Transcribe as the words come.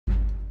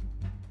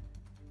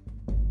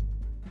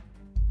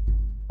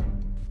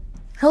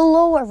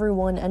Hello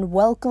everyone and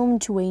welcome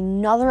to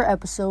another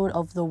episode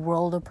of The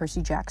World of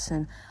Percy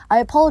Jackson. I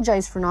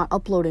apologize for not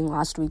uploading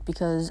last week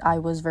because I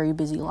was very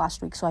busy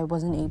last week, so I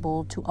wasn't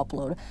able to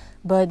upload.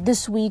 But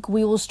this week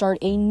we will start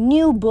a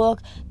new book,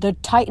 The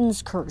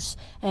Titan's Curse,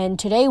 and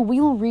today we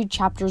will read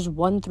chapters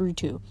 1 through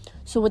 2.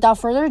 So without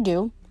further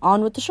ado,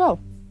 on with the show.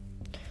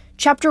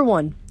 Chapter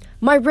 1.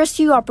 My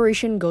rescue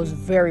operation goes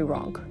very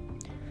wrong.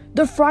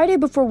 The Friday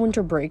before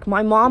winter break,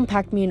 my mom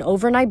packed me an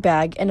overnight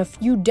bag and a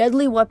few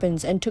deadly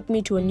weapons and took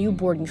me to a new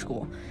boarding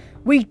school.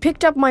 We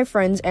picked up my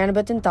friends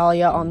Annabeth and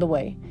Thalia on the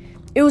way.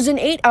 It was an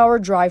 8-hour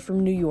drive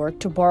from New York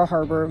to Bar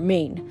Harbor,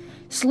 Maine.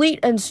 Sleet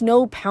and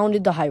snow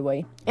pounded the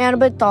highway.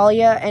 Annabeth,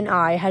 Thalia, and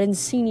I hadn't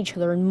seen each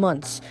other in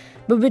months,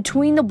 but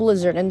between the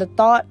blizzard and the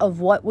thought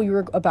of what we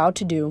were about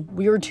to do,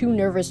 we were too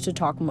nervous to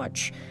talk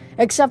much.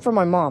 Except for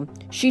my mom.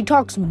 She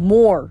talks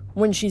more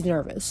when she's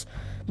nervous.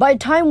 By the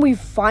time we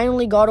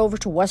finally got over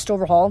to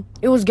Westover Hall,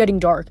 it was getting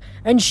dark,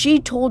 and she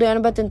told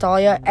Annabeth and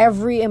Thalia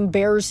every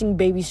embarrassing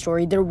baby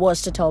story there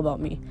was to tell about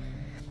me.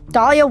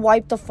 Thalia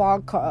wiped the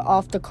fog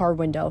off the car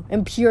window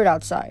and peered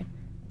outside.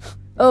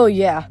 Oh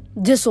yeah,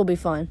 this will be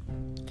fun.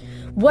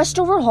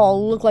 Westover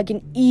Hall looked like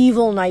an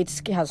evil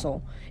knight's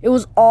castle. It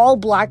was all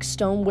black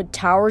stone with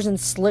towers and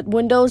slit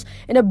windows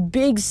and a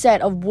big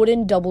set of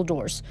wooden double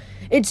doors.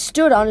 It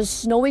stood on a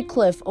snowy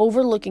cliff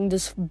overlooking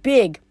this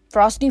big,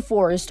 frosty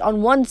forest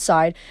on one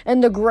side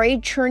and the gray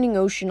churning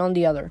ocean on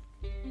the other.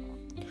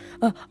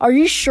 Are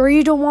you sure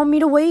you don't want me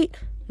to wait?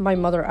 My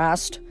mother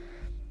asked.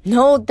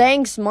 No,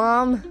 thanks,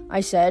 Mom,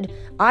 I said.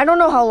 I don't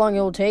know how long it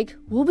will take.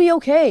 We'll be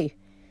okay.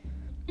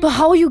 But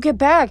how will you get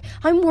back?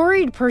 I'm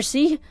worried,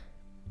 Percy.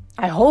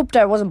 I hoped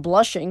I wasn't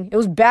blushing. It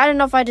was bad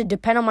enough I had to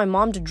depend on my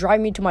mom to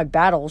drive me to my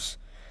battles.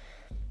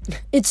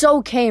 It's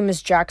okay,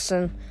 Miss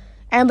Jackson.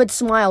 Annabeth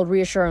smiled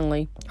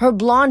reassuringly. Her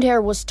blonde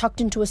hair was tucked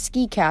into a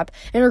ski cap,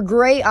 and her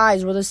gray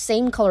eyes were the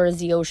same color as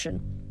the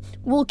ocean.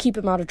 We'll keep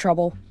him out of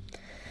trouble.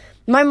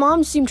 My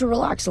mom seemed to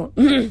relax a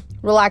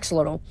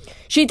little.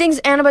 She thinks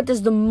Annabeth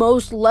is the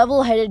most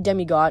level-headed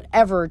demigod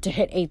ever to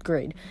hit 8th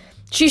grade.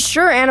 She's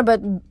sure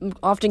Annabeth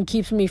often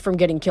keeps me from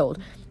getting killed.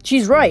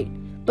 She's right,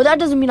 but that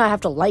doesn't mean I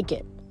have to like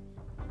it.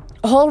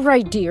 All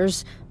right,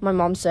 dears, my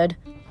mom said.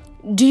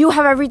 Do you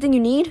have everything you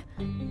need?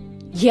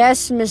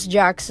 Yes, Miss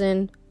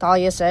Jackson,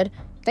 Thalia said.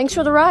 Thanks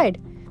for the ride.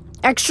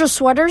 Extra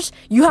sweaters?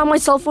 You have my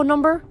cell phone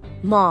number?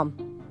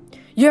 Mom.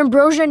 Your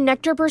ambrosia and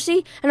nectar,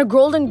 Percy? And a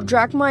golden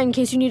drachma in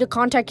case you need to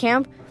contact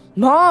camp?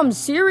 Mom,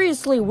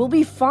 seriously, we'll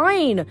be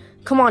fine.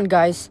 Come on,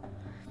 guys.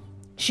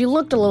 She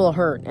looked a little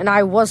hurt, and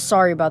I was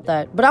sorry about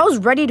that, but I was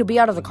ready to be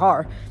out of the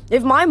car.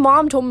 If my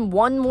mom told me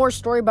one more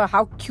story about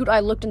how cute I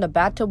looked in the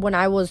bathtub when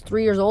I was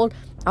 3 years old,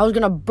 I was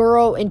going to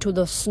burrow into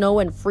the snow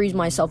and freeze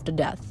myself to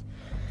death.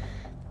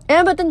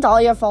 Annabeth and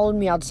Thalia followed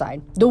me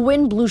outside. The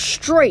wind blew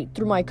straight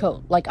through my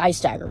coat, like ice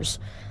daggers.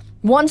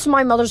 Once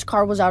my mother's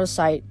car was out of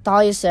sight,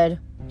 Thalia said,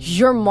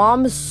 Your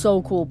mom is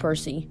so cool,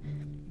 Percy.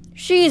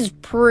 She's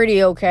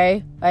pretty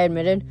okay, I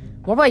admitted.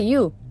 What about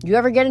you? You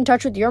ever get in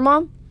touch with your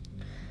mom?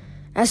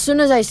 As soon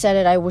as I said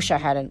it, I wish I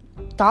hadn't.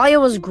 Thalia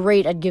was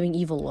great at giving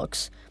evil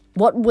looks.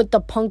 What with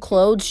the punk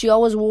clothes she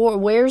always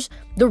wears,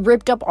 the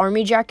ripped-up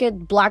army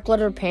jacket, black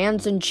leather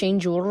pants and chain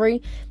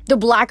jewelry, the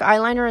black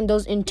eyeliner and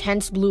those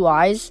intense blue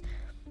eyes.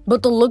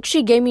 But the look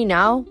she gave me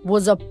now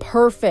was a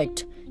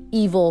perfect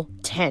evil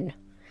 10.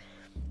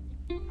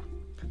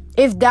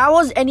 If that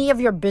was any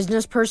of your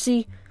business,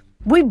 Percy,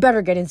 we'd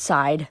better get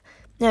inside,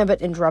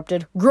 Annabeth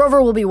interrupted.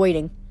 Grover will be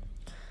waiting.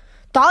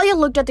 Thalia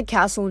looked at the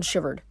castle and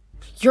shivered.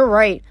 You're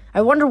right.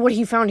 I wonder what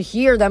he found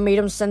here that made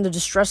him send the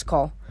distress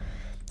call.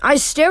 I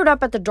stared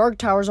up at the dark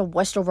towers of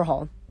Westover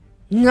Hall.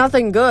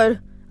 Nothing good,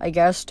 I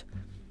guessed.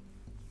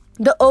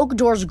 The oak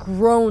doors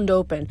groaned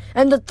open,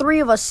 and the three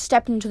of us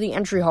stepped into the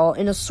entry hall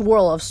in a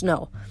swirl of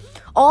snow.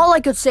 All I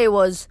could say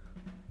was,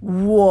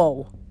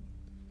 whoa.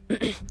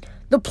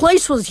 The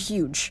place was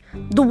huge.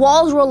 The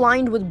walls were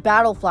lined with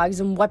battle flags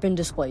and weapon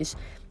displays.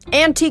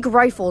 Antique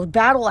rifles,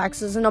 battle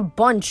axes, and a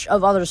bunch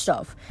of other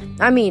stuff.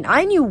 I mean,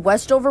 I knew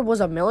Westover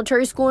was a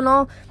military school and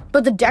all,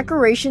 but the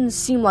decorations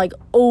seemed like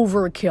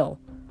overkill.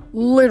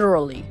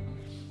 Literally.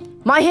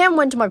 My hand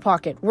went to my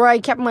pocket, where I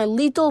kept my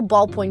lethal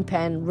ballpoint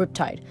pen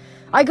riptide.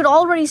 I could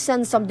already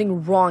sense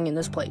something wrong in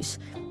this place.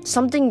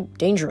 Something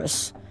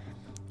dangerous.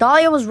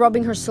 Thalia was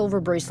rubbing her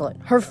silver bracelet,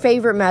 her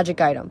favorite magic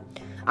item.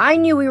 I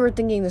knew we were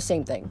thinking the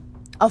same thing.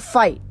 A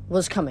fight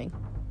was coming.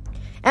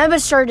 Annabeth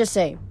started to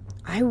say,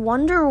 I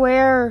wonder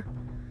where...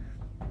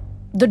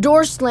 The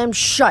door slammed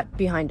shut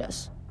behind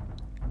us.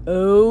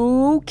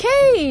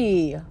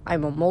 Okay, I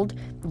mumbled.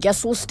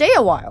 Guess we'll stay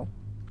a while.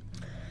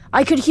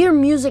 I could hear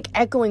music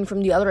echoing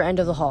from the other end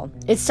of the hall.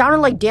 It sounded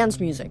like dance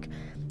music.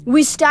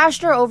 We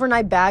stashed our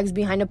overnight bags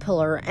behind a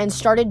pillar and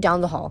started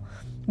down the hall.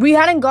 We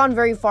hadn't gone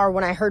very far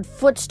when I heard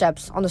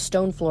footsteps on the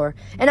stone floor,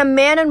 and a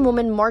man and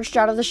woman marched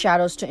out of the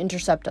shadows to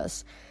intercept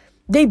us.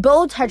 They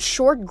both had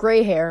short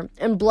gray hair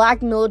and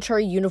black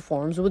military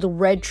uniforms with a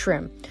red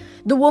trim.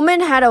 The woman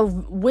had a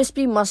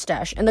wispy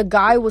mustache, and the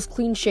guy was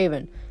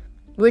clean-shaven,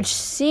 which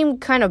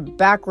seemed kind of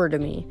backward to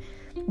me.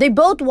 They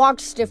both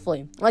walked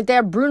stiffly, like they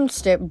had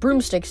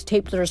broomsticks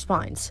taped to their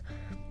spines.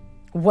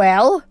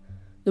 "Well?"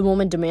 the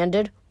woman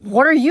demanded.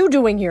 "What are you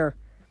doing here?"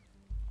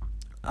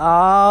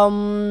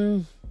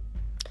 I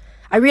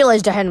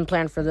realized I hadn't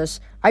planned for this.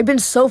 I'd been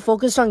so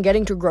focused on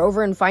getting to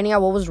Grover and finding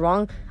out what was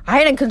wrong, I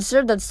hadn't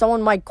considered that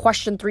someone might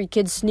question 3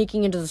 kids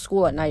sneaking into the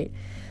school at night.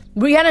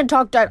 We hadn't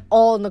talked at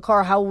all in the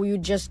car how we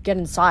would just get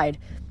inside.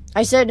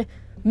 I said,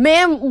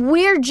 "Ma'am,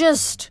 we're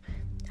just..."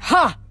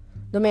 "Ha!"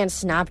 the man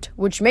snapped,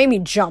 which made me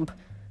jump.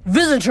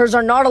 "Visitors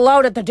are not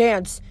allowed at the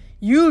dance.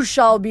 You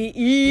shall be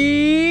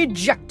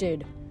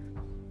ejected."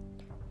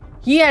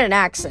 He had an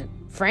accent.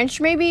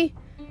 French, maybe?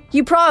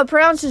 He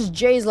pronounced his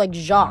J's like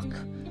Jacques.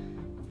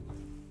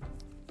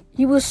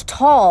 He was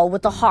tall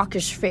with a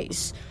hawkish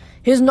face.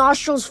 His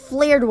nostrils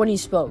flared when he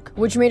spoke,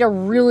 which made it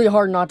really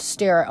hard not to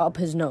stare up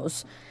his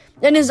nose.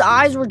 And his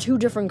eyes were 2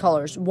 different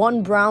colors,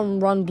 one brown,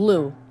 one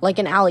blue, like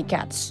an alley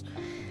cat's.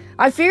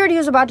 I figured he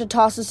was about to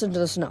toss us into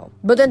the snow,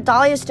 but then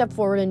Thalia stepped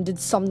forward and did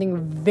something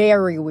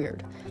very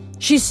weird.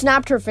 She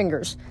snapped her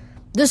fingers.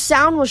 The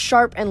sound was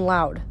sharp and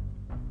loud.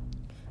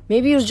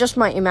 Maybe it was just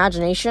my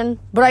imagination,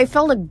 but I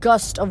felt a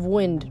gust of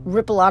wind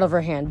ripple out of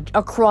her hand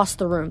across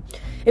the room.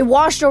 It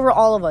washed over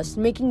all of us,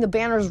 making the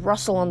banners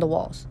rustle on the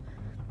walls.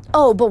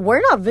 "Oh, but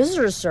we're not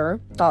visitors,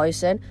 sir," Thalia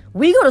said.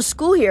 "We go to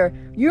school here.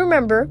 You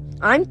remember,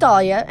 I'm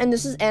Thalia, and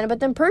this is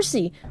Annabeth and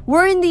Percy.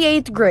 We're in the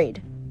 8th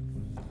grade.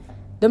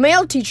 The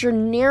male teacher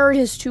narrowed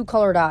his 2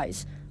 colored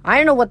eyes. I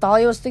don't know what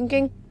Thalia was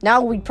thinking.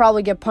 Now we'd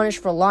probably get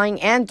punished for lying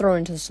and thrown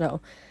into the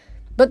snow.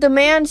 But the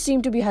man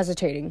seemed to be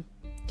hesitating.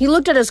 He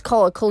looked at his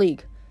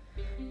colleague.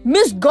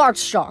 "Miss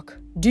Gottschalk,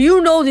 do you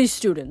know these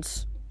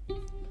students?"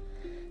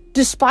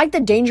 Despite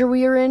the danger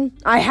we were in,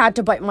 I had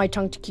to bite my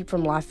tongue to keep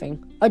from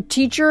laughing. A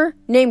teacher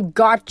named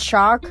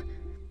Gottschalk?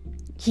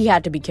 He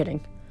had to be kidding.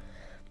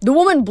 The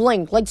woman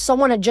blinked like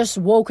someone had just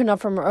woken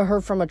up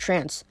from a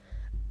trance.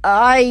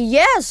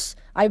 Yes,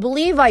 I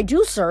believe I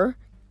do, sir."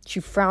 She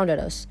frowned at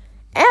us.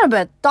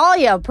 "Annabeth,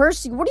 Thalia,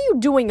 Percy, what are you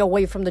doing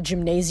away from the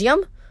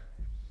gymnasium?"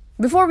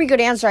 Before we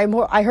could answer,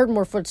 I heard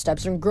more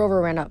footsteps, and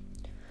Grover ran up.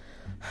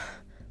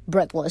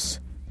 Breathless.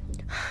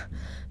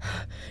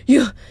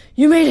 You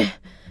made it.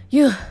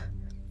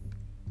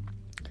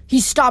 He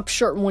stopped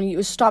short when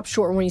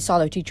he saw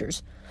the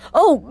teachers.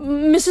 "Oh,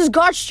 Mrs.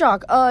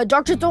 Gottschalk,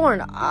 Dr.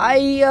 Thorne,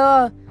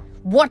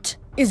 what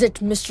is it,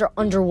 Mr.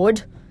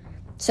 Underwood?"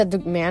 said the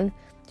man.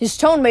 His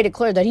tone made it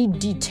clear that he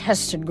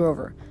detested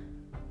Grover.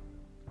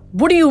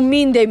 "What do you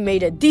mean they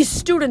made it? These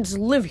students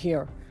live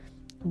here."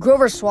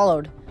 Grover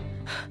swallowed.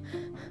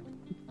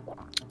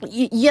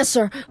 Yes,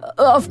 sir.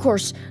 Of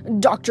course,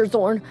 Dr.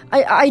 Thorne.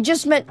 I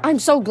just meant I'm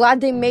so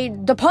glad they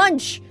made the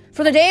punch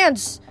for the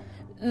dance.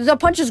 The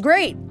punch is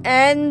great,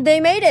 and they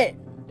made it."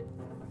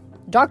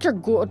 Dr.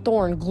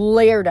 Thorne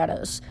glared at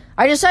us.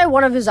 I decided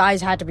one of his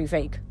eyes had to be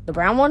fake. The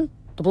brown one?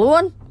 The blue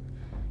one?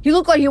 He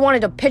looked like he wanted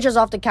to pitch us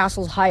off the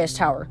castle's highest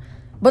tower.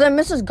 But then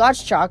Mrs.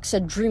 Gottschalk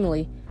said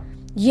dreamily,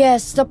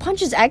 "Yes, the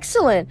punch is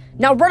excellent.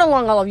 Now run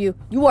along, all of you.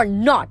 You are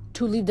not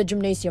to leave the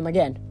gymnasium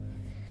again."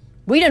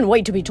 We didn't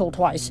wait to be told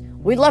twice.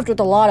 We left with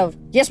a lot of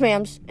 "yes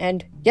ma'ams"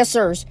 and "yes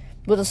sirs"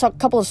 with a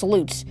couple of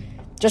salutes,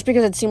 just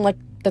because it seemed like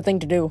the thing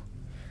to do.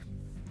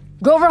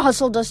 Grover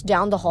hustled us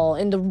down the hall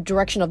in the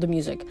direction of the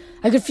music.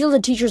 I could feel the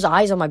teacher's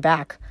eyes on my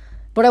back,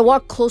 but I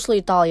walked closely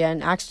at Thalia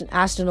and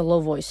asked in a low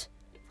voice,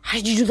 "How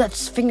did you do that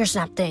finger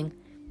snap thing?"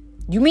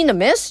 "You mean the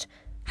mist?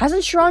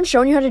 Hasn't Sharon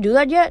shown you how to do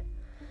that yet?"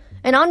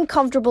 An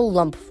uncomfortable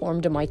lump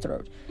formed in my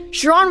throat.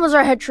 Sharon was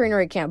our head trainer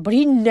at camp, but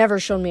he'd never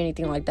shown me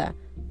anything like that.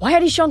 Why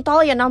had he shown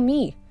Thalia, not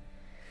me?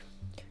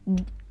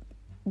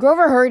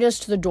 Grover hurried us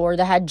to the door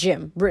that had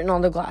 "Gym" written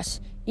on the glass.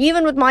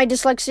 Even with my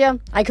dyslexia,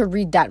 I could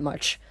read that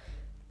much.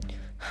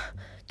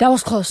 "That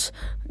was close,"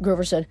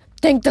 Grover said.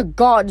 "Thank the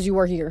gods you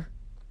are here."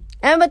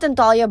 Annabeth and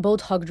Thalia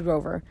both hugged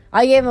Grover.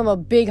 I gave him a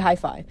big high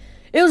five.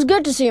 It was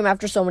good to see him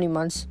after so many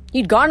months.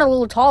 He'd gotten a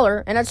little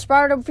taller and had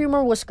sprouted a few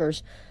more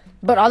whiskers.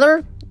 But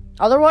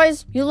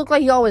otherwise, he looked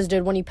like he always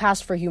did when he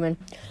passed for human.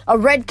 A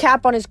red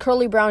cap on his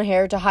curly brown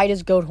hair to hide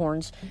his goat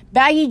horns.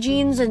 Baggy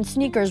jeans and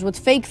sneakers with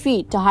fake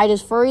feet to hide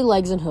his furry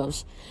legs and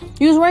hooves.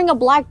 He was wearing a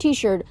black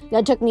t-shirt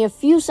that took me a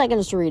few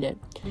seconds to read it.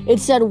 It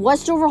said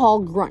Westover Hall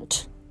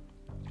Grunt.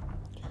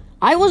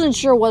 I wasn't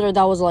sure whether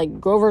that was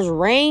like Grover's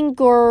rank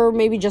or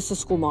maybe just a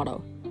school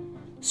motto.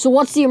 "So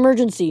what's the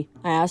emergency?"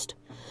 I asked.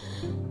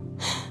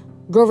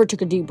 Grover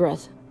took a deep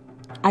breath.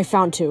 "I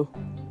found 2.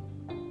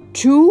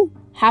 2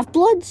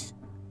 half-bloods?"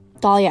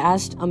 Thalia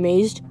asked,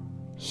 amazed.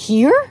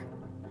 "Here?"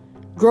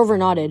 Grover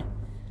nodded.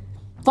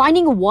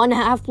 Finding 1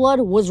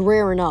 half-blood was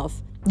rare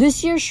enough.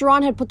 This year,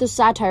 Sharon had put the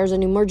satires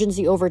on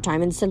emergency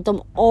overtime and sent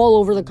them all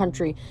over the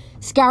country,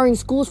 scouring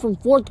schools from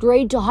 4th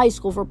grade to high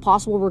school for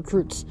possible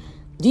recruits.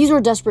 These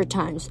were desperate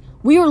times.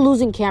 We were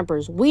losing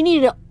campers. We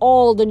needed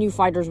all the new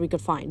fighters we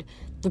could find.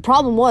 The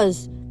problem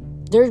was,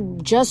 there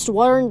just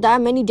weren't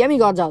that many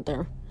demigods out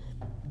there.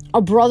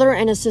 "A brother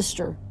and a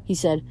sister," he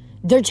said.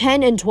 "They're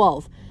 10 and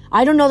 12.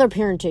 I don't know their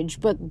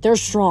parentage, but they're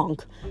strong.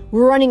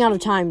 We're running out of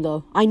time,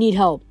 though. I need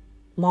help."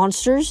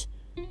 "Monsters?"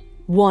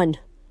 "1.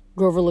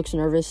 Grover looks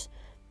nervous.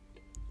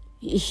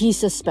 He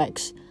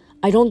suspects.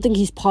 I don't think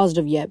he's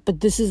positive yet, but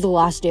this is the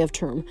last day of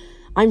term.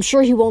 I'm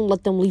sure he won't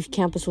let them leave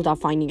campus without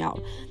finding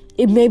out.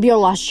 It may be our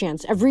last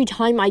chance. Every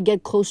time I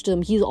get close to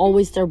him, he's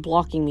always there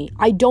blocking me.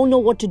 I don't know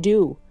what to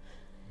do."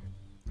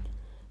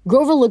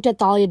 Grover looked at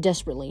Thalia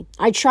desperately.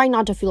 I tried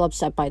not to feel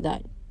upset by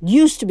that.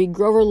 Used to be,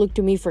 Grover looked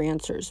to me for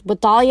answers,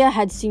 but Thalia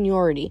had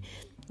seniority,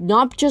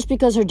 not just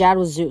because her dad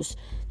was Zeus.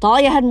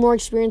 Thalia had more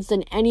experience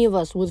than any of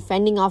us with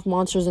fending off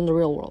monsters in the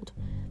real world.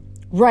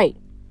 "Right,"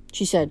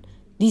 she said.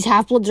 "These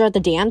half-bloods are at the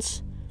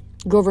dance?"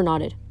 Grover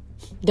nodded.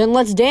 "Then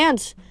let's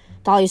dance,"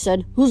 Thalia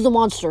said. "Who's the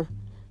monster?"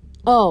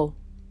 "Oh,"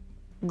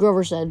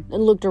 Grover said,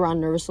 and looked around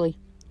nervously.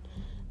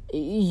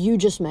 "You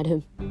just met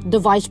him. The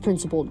vice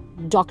principal,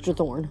 Dr.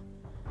 Thorne."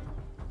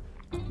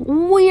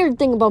 Weird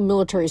thing about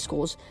military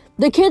schools.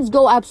 The kids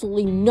go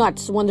absolutely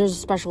nuts when there's a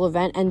special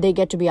event and they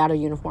get to be out of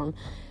uniform.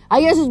 I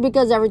guess it's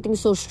because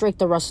everything's so strict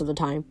the rest of the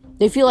time.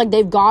 They feel like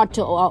they've got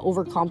to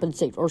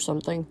overcompensate or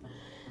something.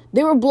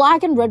 There were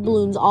black and red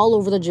balloons all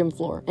over the gym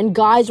floor, and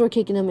guys were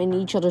kicking them in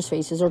each other's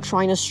faces or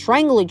trying to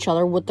strangle each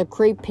other with the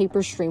crepe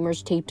paper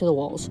streamers taped to the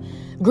walls.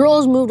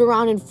 Girls moved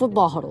around in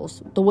football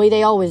huddles, the way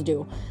they always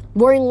do,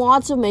 wearing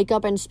lots of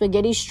makeup and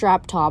spaghetti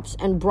strap tops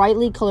and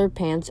brightly colored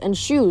pants and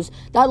shoes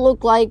that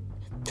looked like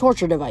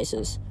torture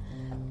devices.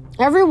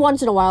 Every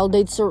once in a while,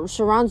 they'd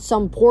surround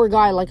some poor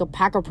guy like a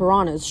pack of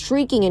piranhas,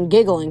 shrieking and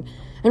giggling,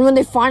 and when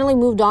they finally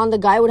moved on, the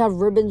guy would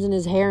have ribbons in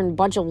his hair and a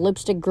bunch of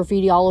lipstick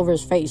graffiti all over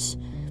his face.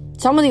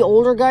 Some of the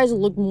older guys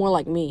looked more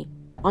like me,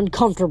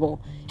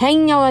 uncomfortable,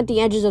 hanging out at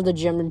the edges of the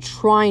gym and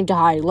trying to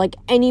hide, like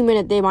any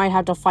minute they might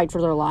have to fight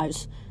for their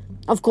lives.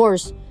 Of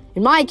course,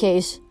 in my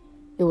case,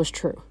 it was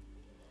true.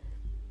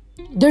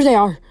 "There they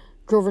are,"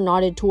 Grover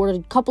nodded toward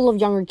a couple of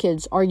younger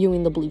kids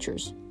arguing the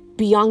bleachers.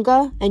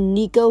 Bianca and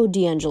Nico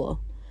D'Angelo.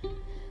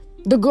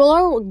 The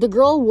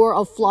girl wore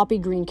a floppy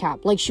green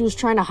cap, like she was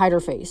trying to hide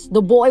her face.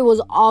 The boy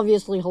was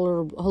obviously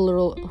her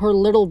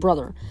little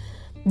brother.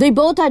 They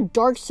both had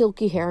dark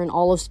silky hair and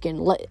olive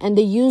skin, and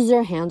they used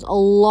their hands a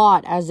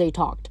lot as they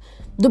talked.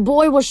 The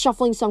boy was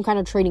shuffling some kind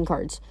of trading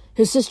cards.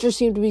 His sister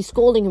seemed to be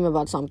scolding him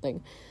about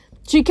something.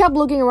 She kept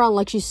looking around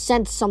like she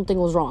sensed something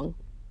was wrong.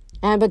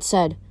 Ambit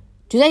said,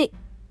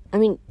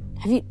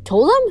 have you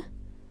told them?"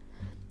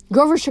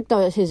 Grover shook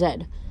his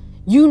head.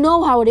 "You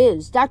know how it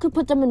is. That could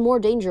put them in more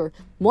danger.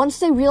 Once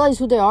they realize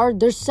who they are,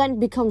 their scent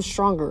becomes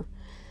stronger."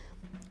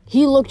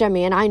 He looked at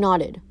me and I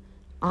nodded.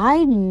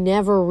 I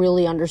never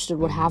really understood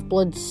what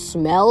half-bloods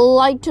smell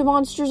like to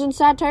monsters and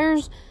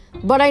satires,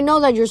 but I know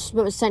that your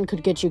scent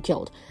could get you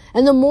killed.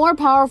 And the more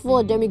powerful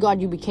a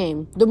demigod you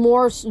became, the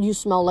more you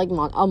smell like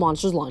a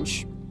monster's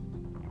lunch.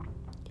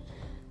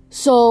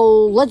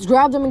 "So, let's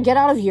grab them and get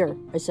out of here,"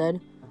 I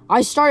said.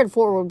 I started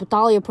forward, but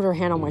Thalia put her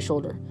hand on my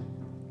shoulder.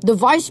 The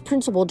vice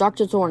principal,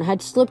 Dr. Thorne,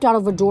 had slipped out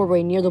of a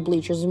doorway near the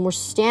bleachers and was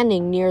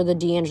standing near the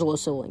D'Angelo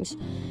siblings.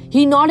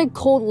 He nodded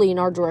coldly in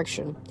our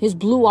direction. His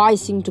blue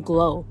eyes seemed to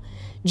glow.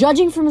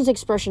 Judging from his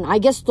expression, I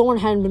guess Thorne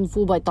hadn't been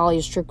fooled by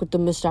Thalia's trick with the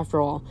mist after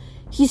all.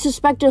 He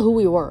suspected who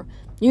we were.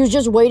 He was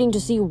just waiting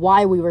to see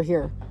why we were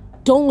here.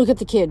 "Don't look at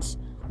the kids.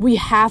 We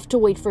have to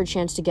wait for a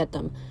chance to get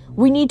them.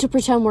 We need to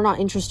pretend we're not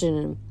interested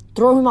in him.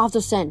 Throw him off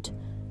the scent."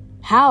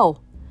 "How?"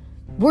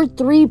 "We're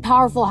 3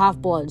 powerful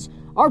half-bloods.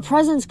 Our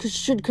presence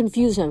should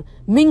confuse him.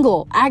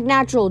 Mingle, act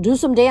natural, do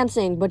some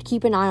dancing, but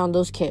keep an eye on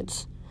those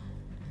kids."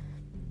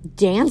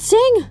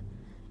 "Dancing?"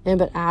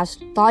 Ambit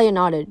asked. Thalia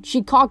nodded.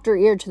 She cocked her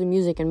ear to the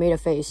music and made a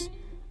face.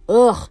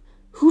 "Ugh,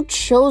 who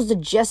chose the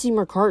Jesse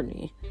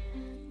McCartney?"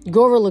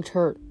 Grover looked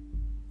hurt.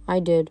 I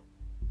did.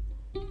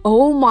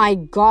 "Oh my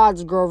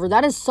gods, Grover,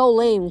 that is so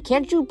lame.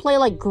 Can't you play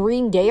like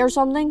Green Day or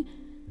something?"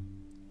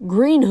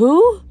 "Green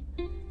who?"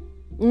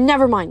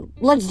 "Never mind.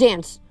 Let's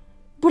dance."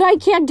 "But I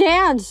can't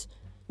dance."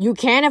 "You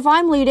can if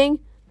I'm leading,"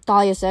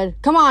 Thalia said.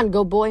 "Come on,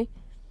 go boy."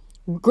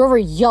 Grover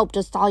yelped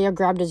as Thalia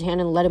grabbed his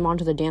hand and led him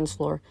onto the dance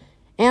floor.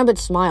 Ambit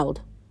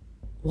smiled.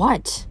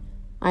 "What?"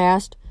 I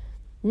asked.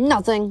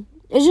 "Nothing.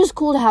 It's just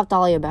cool to have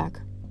Thalia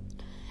back."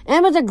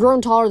 Ambit had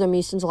grown taller than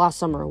me since last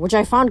summer, which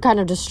I found kind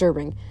of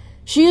disturbing.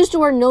 She used to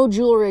wear no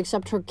jewelry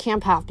except her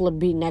camp half-blood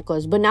bead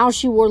necklace, but now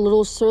she wore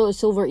little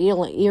silver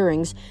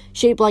earrings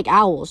shaped like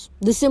owls,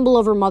 the symbol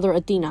of her mother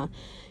Athena.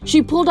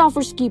 She pulled off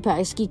her ski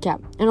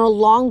cap, and her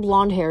long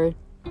blonde hair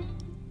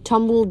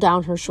tumbled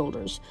down her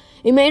shoulders.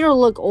 It made her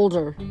look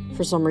older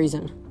for some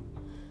reason.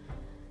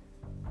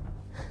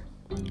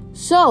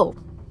 So,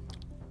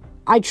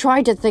 I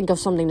tried to think of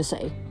something to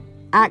say.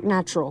 Act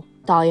natural,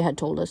 Thalia had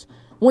told us.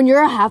 When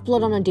you're a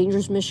half-blood on a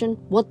dangerous mission,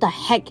 what the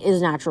heck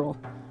is natural?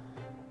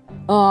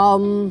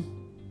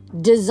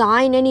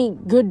 Design any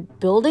good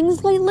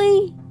buildings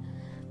lately?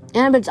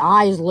 Ambit's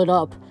eyes lit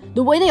up,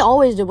 the way they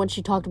always did when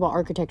she talked about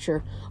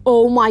architecture.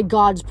 "Oh my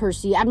gods,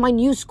 Percy, at my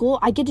new school,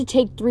 I get to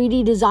take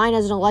 3D design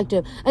as an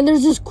elective, and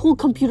there's this cool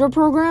computer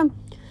program."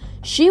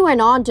 She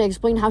went on to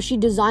explain how she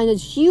designed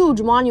this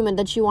huge monument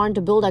that she wanted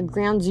to build at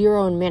Ground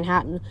Zero in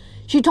Manhattan.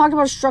 She talked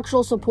about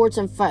structural supports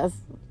and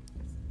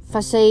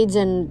facades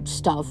and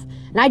stuff,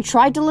 and I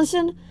tried to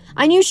listen.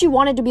 I knew she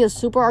wanted to be a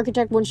super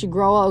architect when she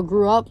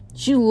grew up.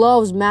 She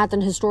loves math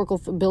and historical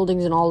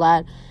buildings and all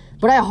that,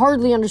 but I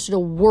hardly understood a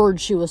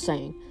word she was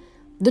saying.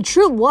 The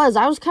truth was,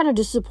 I was kind of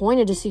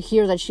disappointed to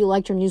hear that she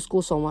liked her new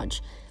school so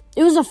much.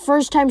 It was the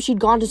first time she'd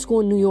gone to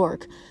school in New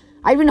York.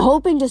 I'd been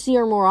hoping to see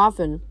her more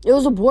often. It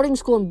was a boarding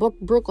school in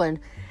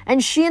Brooklyn,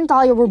 and she and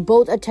Thalia were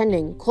both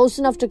attending, close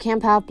enough to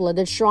Camp Half-Blood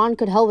that Sharon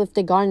could help if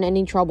they got in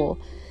any trouble.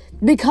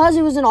 Because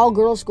it was an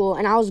all-girls school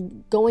and I was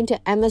going to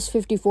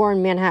MS-54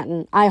 in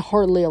Manhattan, I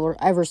hardly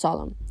ever saw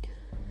them.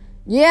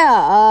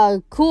 Yeah,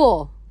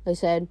 cool, they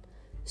said.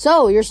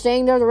 So, you're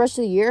staying there the rest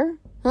of the year?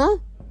 Huh?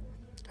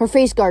 Her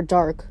face got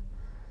dark.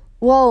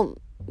 Well,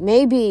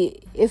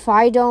 maybe if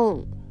I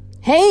don't...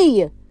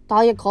 Hey!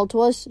 Thalia called to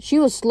us. She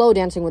was slow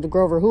dancing with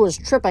Grover, who was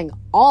tripping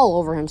all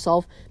over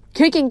himself,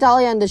 kicking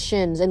Thalia in the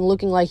shins and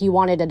looking like he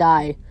wanted to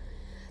die.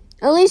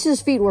 At least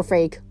his feet were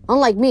fake.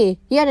 Unlike me,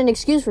 he had an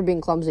excuse for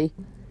being clumsy.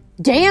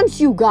 Dance,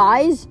 you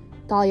guys!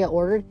 Thalia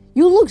ordered.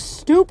 You look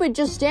stupid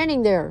just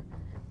standing there.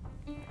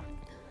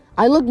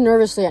 I looked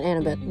nervously at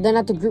Annabeth, then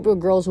at the group of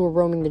girls who were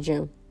roaming the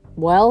gym.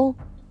 Well,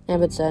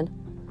 Annabeth said.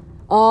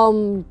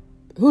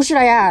 Who should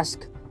I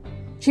ask?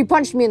 She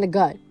punched me in the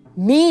gut.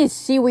 Me,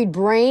 seaweed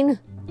brain?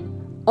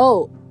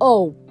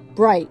 Oh,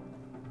 right.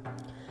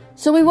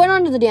 So we went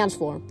onto the dance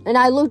floor, and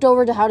I looked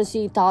over to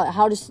see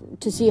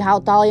how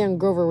Thalia and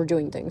Grover were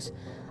doing things.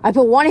 I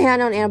put one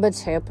hand on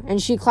Annabeth's hip,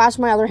 and she clasped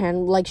my other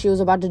hand like she was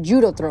about to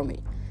judo throw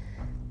me.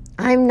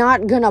 I'm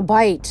not gonna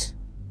bite,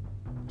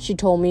 she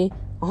told me.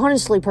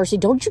 Honestly, Percy,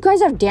 don't you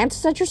guys have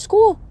dances at your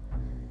school?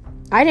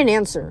 I didn't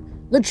answer.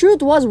 The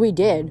truth was we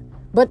did,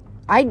 but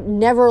I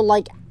never,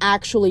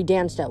 actually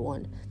danced at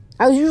one.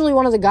 I was usually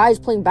one of the guys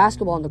playing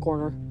basketball in the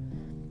corner.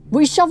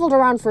 We shuffled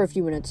around for a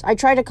few minutes. I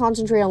tried to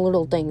concentrate on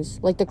little things,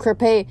 like the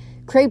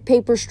crepe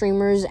paper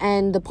streamers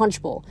and the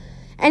punch bowl.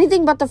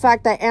 Anything but the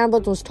fact that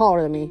Annabeth was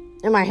taller than me,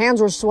 and my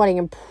hands were sweating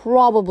and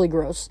probably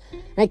gross,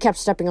 and I kept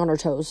stepping on her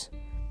toes.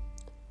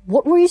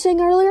 What were you saying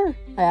earlier?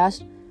 I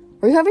asked.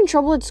 Are you having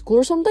trouble at school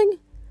or something?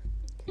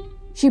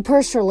 She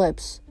pursed her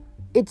lips.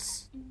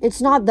 It's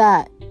not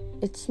that.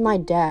 It's my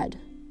dad.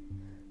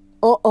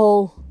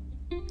 Uh-oh.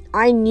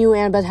 I knew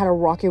Annabeth had a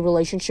rocky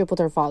relationship with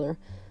her father.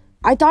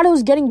 I thought it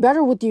was getting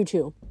better with you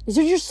two. Is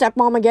it your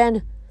stepmom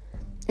again?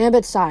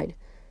 Annabeth sighed.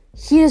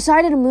 He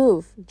decided to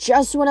move,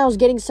 just when I was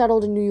getting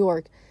settled in New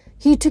York.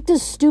 He took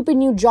this stupid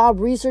new job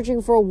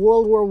researching for a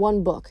World War I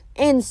book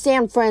in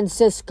San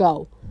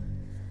Francisco.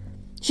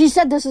 She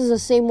said this is the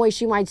same way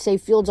she might say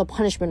Fields of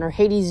Punishment or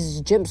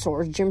Hades' gym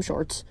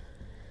shorts.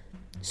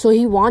 So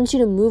he wants you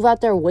to move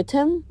out there with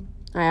him?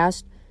 I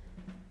asked.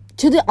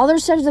 To the other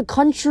side of the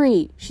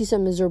country, she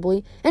said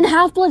miserably. And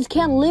Half-Bloods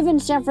can't live in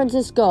San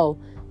Francisco.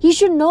 He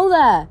should know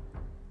that.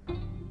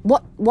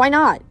 What? Why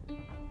not?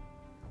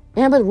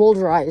 Annabeth rolled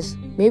her eyes.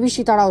 Maybe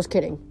she thought I was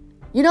kidding.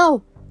 You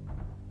know,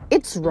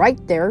 it's right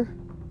there.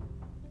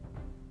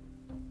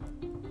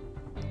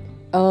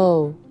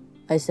 Oh,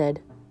 I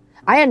said.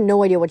 I had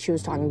no idea what she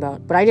was talking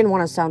about, but I didn't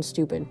want to sound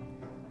stupid.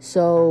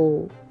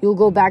 So, you'll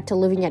go back to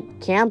living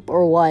at camp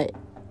or what?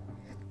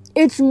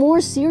 It's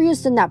more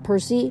serious than that,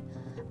 Percy.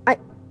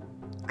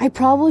 I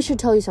probably should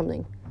tell you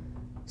something.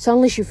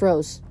 Suddenly she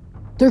froze.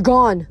 They're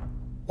gone.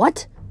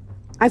 What?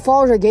 I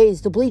followed her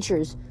gaze. The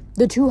bleachers.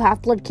 The two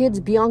Half-Blood kids,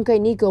 Bianca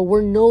and Nico,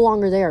 were no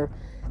longer there.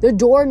 The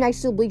door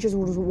next to the bleachers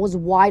was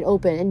wide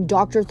open, and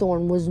Dr.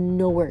 Thorne was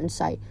nowhere in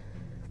sight.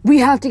 We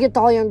have to get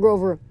Thalia and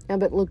Grover.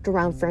 Annabeth looked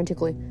around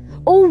frantically.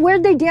 Oh,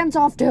 where'd they dance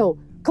off to?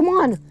 Come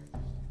on.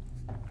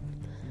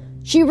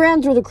 She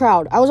ran through the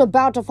crowd. I was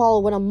about to follow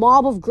when a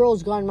mob of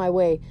girls got in my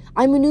way.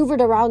 I maneuvered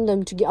around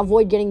them to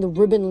avoid getting the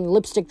ribbon and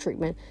lipstick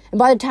treatment, and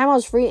by the time I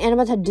was free,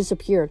 Annabeth had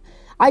disappeared.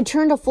 I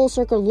turned a full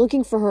circle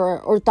looking for her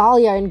or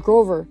Thalia and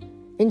Grover.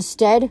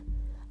 Instead,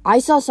 I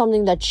saw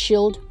something that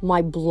chilled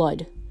my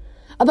blood.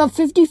 About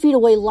 50 feet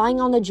away, lying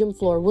on the gym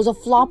floor, was a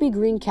floppy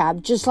green cap,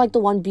 just like the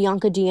one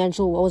Bianca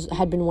D'Angelo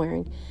had been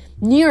wearing.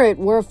 Near it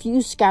were a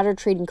few scattered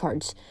trading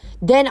cards.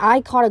 Then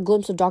I caught a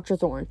glimpse of Dr.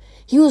 Thorne.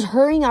 He was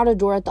hurrying out a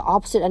door at the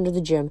opposite end of the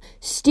gym,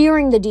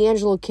 steering the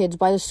D'Angelo kids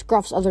by the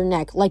scruffs of their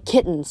neck, like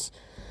kittens.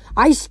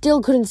 I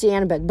still couldn't see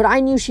Annabeth, but I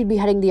knew she'd be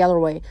heading the other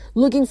way,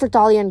 looking for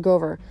Thalia and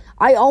Grover.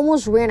 I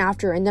almost ran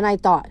after her, and then I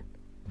thought,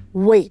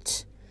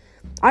 wait.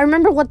 I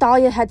remember what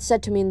Thalia had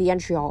said to me in the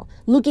entry hall,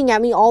 looking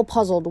at me all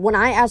puzzled when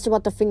I asked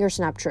about the finger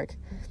snap trick.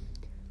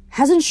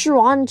 Hasn't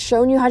Sharon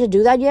shown you how to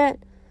do that yet?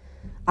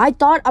 I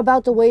thought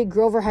about the way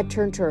Grover had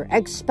turned to her,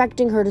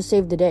 expecting her to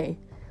save the day.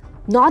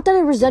 Not that I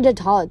resented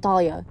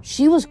Thalia.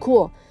 She was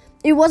cool.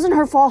 It wasn't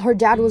her fault her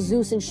dad was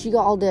Zeus and she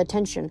got all the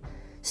attention.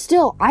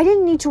 Still, I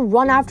didn't need to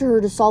run after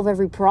her to solve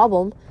every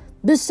problem.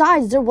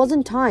 Besides, there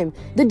wasn't time.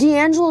 The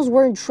D'Angelos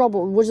were in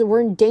trouble, were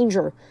in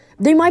danger.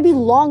 They might be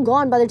long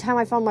gone by the time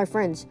I found my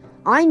friends.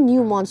 I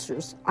knew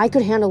monsters. I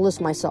could handle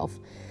this myself.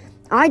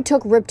 I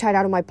took Riptide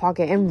out of my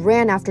pocket and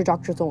ran after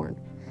Dr. Thorne.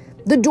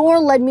 The door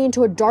led me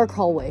into a dark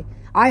hallway.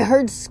 I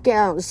heard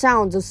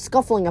sounds of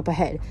scuffling up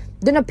ahead,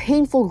 then a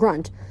painful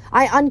grunt.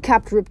 I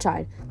uncapped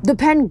Riptide. The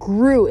pen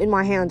grew in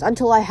my hands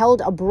until I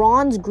held a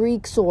bronze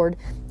Greek sword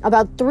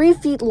about 3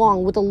 feet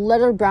long with a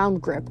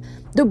leather-bound grip.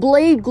 The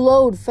blade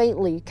glowed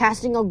faintly,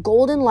 casting a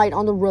golden light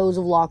on the rows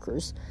of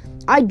lockers.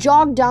 I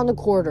jogged down the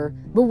corridor,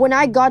 but when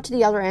I got to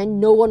the other end,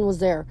 no one was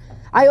there.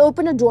 I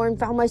opened a door and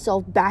found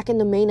myself back in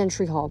the main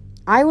entry hall.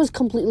 I was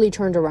completely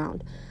turned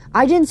around.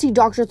 I didn't see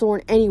Dr.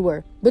 Thorne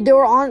anywhere, but they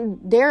were on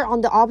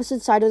the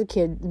opposite side of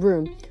the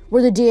room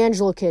were the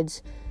D'Angelo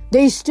kids.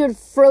 They stood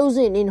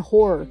frozen in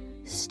horror,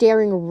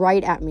 staring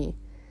right at me.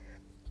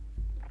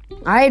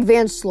 I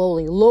advanced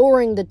slowly,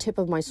 lowering the tip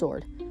of my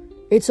sword.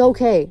 "It's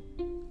okay.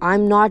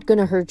 I'm not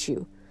gonna hurt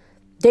you."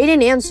 They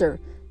didn't answer.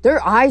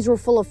 Their eyes were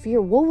full of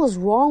fear. What was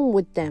wrong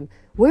with them?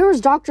 Where was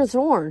Dr.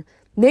 Thorne?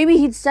 Maybe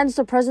he'd sensed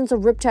the presence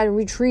of Riptide and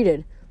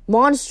retreated.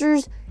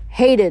 Monsters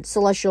hated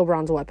Celestial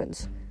Brown's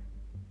weapons.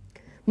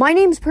 "My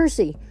name's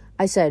Percy,"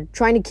 I said,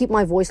 trying to keep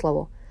my voice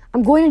level.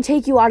 "I'm going to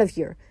take you out of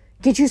here.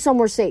 Get you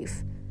somewhere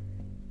safe."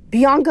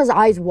 Bianca's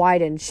eyes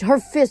widened, her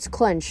fists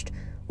clenched.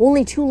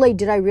 Only too late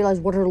did I realize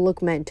what her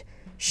look meant.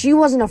 She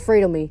wasn't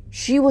afraid of me.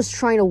 She was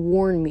trying to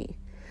warn me.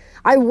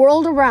 I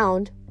whirled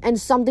around, and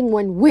something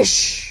went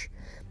whoosh.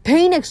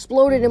 Pain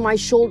exploded in my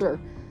shoulder.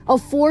 A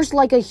force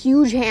like a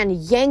huge hand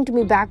yanked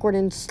me backward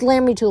and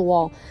slammed me to the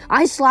wall.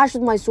 I slashed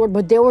with my sword,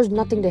 but there was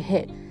nothing to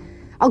hit.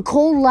 A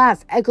cold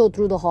laugh echoed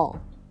through the hall.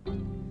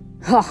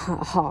 "Ha ha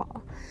ha.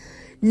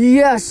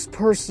 Yes,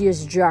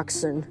 Perseus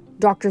Jackson,"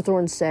 Dr.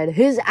 Thorne said.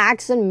 His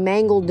accent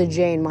mangled the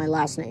J in my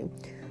last name.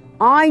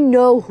 "I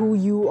know who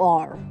you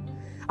are."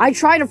 I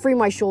tried to free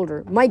my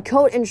shoulder. My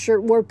coat and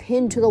shirt were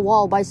pinned to the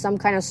wall by some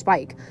kind of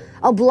spike,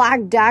 a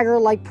black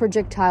dagger-like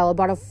projectile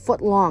about a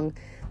foot long.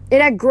 It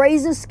had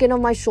grazed the skin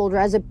of my shoulder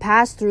as it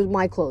passed through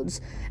my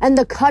clothes, and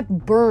the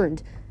cut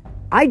burned.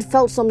 I'd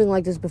felt something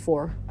like this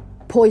before.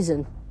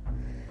 Poison.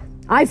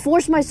 I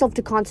forced myself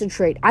to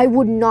concentrate. I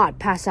would not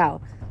pass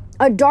out.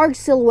 A dark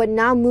silhouette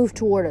now moved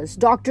toward us.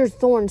 Dr.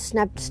 Thorne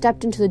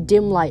stepped into the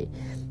dim light.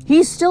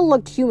 He still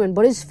looked human,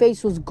 but his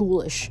face was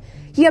ghoulish.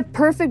 He had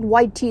perfect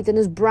white teeth, and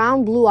his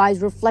brown-blue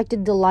eyes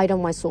reflected the light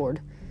on my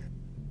sword.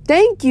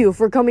 "Thank you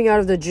for coming out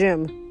of the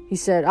gym," he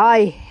said.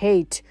 "I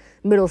hate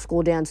middle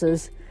school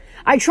dances."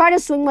 I tried to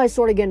swing my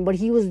sword again, but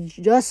he was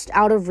just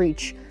out of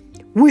reach.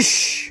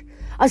 Whoosh!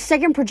 A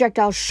second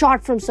projectile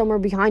shot from somewhere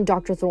behind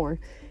Dr. Thorne.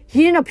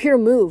 He didn't appear to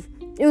move.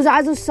 It was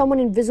as if someone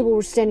invisible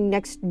were standing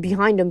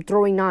behind him,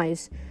 throwing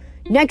knives.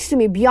 Next to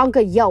me,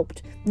 Bianca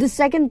yelped. The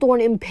second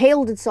thorn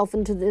impaled itself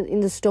in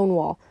the stone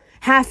wall,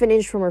 half an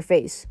inch from her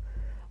face.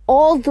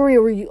 All three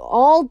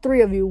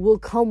of you will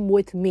come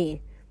with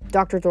me,"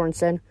 Dr. Thorne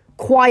said.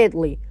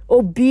 "Quietly,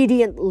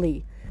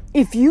 obediently.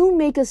 If you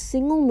make a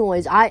single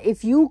noise,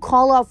 if you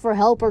call out for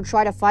help or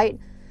try to fight,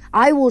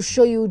 I will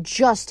show you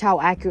just how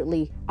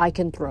accurately I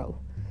can throw."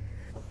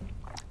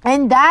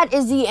 And that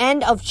is the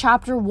end of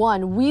Chapter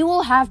 1. We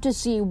will have to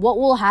see what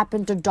will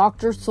happen to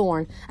Dr.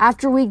 Thorne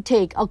after we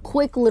take a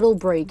quick little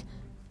break.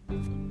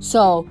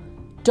 So,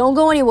 don't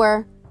go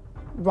anywhere.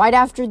 Right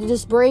after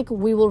this break,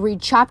 we will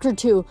read Chapter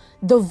 2,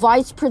 The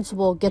Vice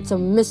Principal Gets a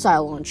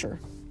Missile Launcher.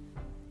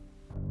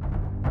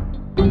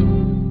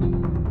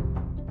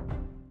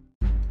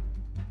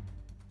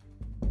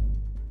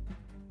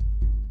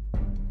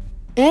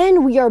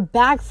 And we are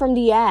back from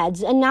the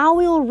ads, and now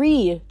we will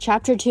read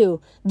Chapter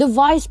 2, The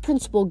Vice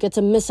Principal Gets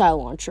a Missile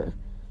Launcher.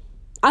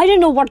 I didn't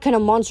know what kind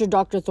of monster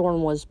Dr.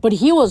 Thorne was, but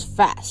he was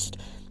fast.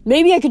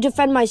 Maybe I could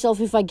defend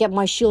myself if I get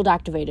my shield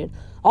activated.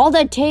 All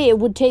that it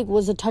would take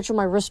was a touch of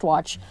my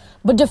wristwatch.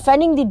 But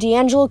defending the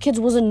D'Angelo kids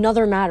was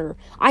another matter.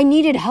 I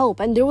needed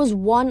help, and there was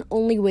one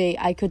only way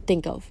I could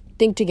think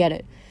to get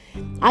it.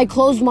 I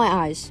closed my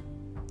eyes.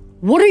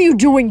 "What are you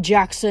doing,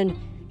 Jackson?"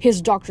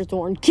 hissed Dr.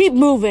 Thorne. "Keep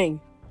moving!"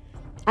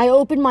 I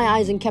opened my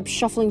eyes and kept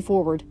shuffling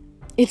forward.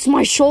 "It's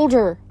my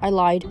shoulder," I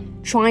lied,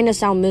 trying to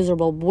sound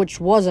miserable, which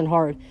wasn't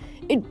hard.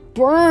 "It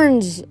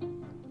burns."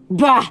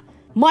 "Bah!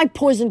 My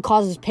poison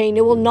causes pain.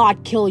 It will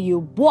not kill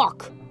you.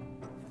 Walk!"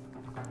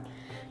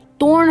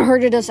 Thorne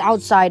herded us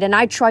outside, and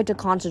I tried to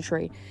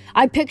concentrate.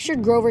 I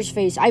pictured Grover's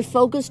face. I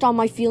focused on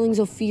my feelings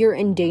of fear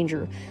and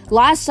danger.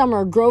 Last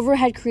summer, Grover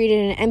had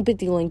created an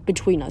empathy link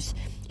between us.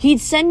 He'd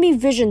send me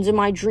visions in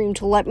my dream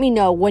to let me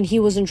know when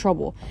he was in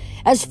trouble.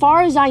 As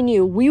far as I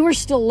knew, we were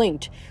still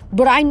linked,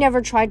 but I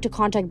never tried to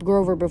contact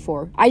Grover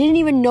before. I didn't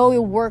even know it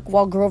would work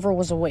while Grover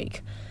was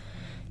awake.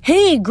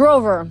 "Hey,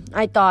 Grover,"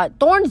 I thought.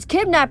 "Thorne's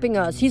kidnapping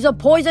us. He's a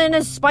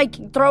poisonous,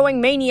 spike-throwing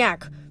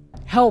maniac.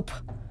 Help."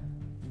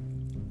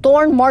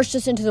 Thorne marched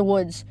us into the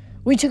woods.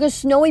 We took a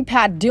snowy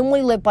path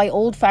dimly lit by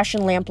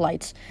old-fashioned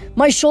lamplights.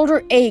 My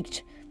shoulder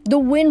ached. The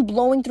wind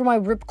blowing through my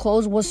ripped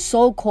clothes was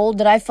so cold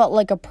that I felt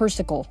like a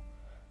persicle.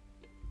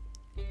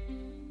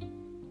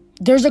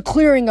 "There's a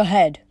clearing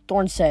ahead,"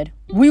 Thorne said.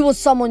 "We will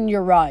summon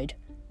your ride."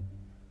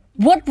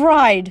 "What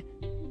ride?"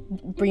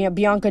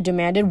 Bianca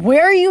demanded.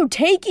 "Where are you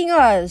taking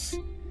us?"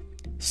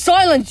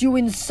 "Silence, you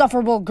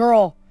insufferable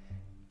girl!"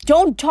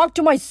 "Don't talk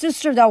to my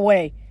sister that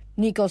way,"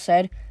 Nico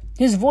said.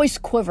 His voice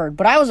quivered,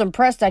 but I was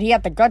impressed that he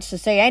had the guts to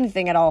say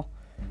anything at all.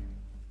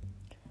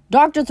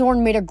 Dr.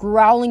 Thorne made a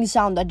growling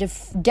sound that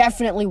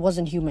definitely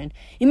wasn't human.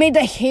 It made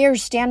the hair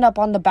stand up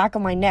on the back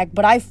of my neck,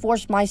 but I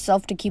forced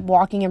myself to keep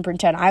walking and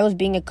pretend I was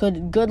being a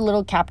good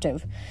little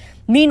captive.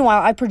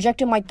 Meanwhile, I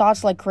projected my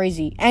thoughts like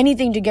crazy,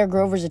 anything to get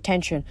Grover's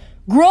attention.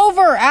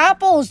 "Grover,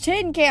 apples,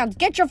 tin cans,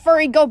 get your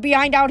furry goat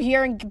behind out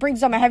here and bring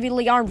some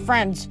heavily armed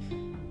friends."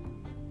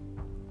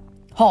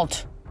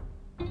 "Halt,"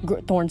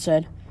 Thorne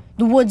said.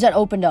 The woods had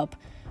opened up.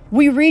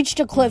 We reached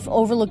a cliff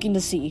overlooking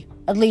the sea.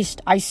 At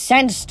least, I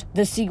sensed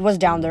the sea was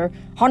down there,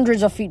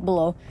 hundreds of feet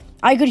below.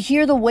 I could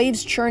hear the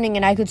waves churning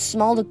and I could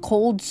smell the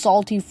cold,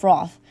 salty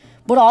froth.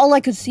 But all I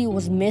could see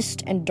was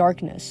mist and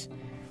darkness.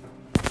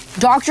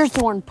 Dr.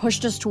 Thorne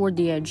pushed us toward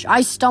the edge.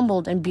 I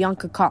stumbled and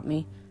Bianca caught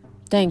me.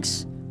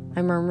 "Thanks,"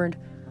 I murmured.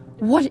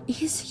 "What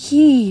is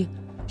he?"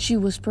 she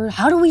whispered.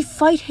 "How do we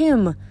fight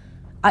him?"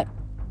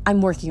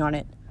 I'm working on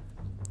it."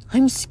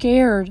 "I'm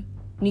scared,"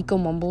 Nico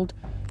mumbled.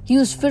 He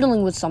was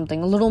fiddling with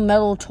something, a little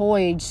metal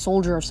toy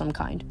soldier of some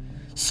kind.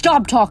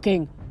 "Stop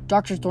talking,"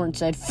 Dr. Thorne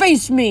said.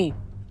 "Face me!"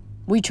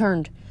 We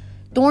turned.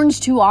 Thorne's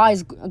two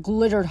eyes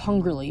glittered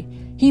hungrily.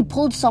 He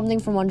pulled something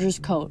from under his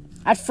coat.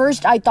 At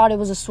first, I thought it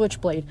was a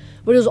switchblade,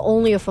 but it was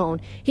only a phone.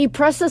 He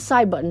pressed the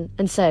side button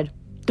and said,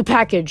 "The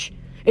package.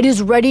 It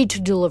is ready to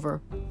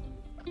deliver."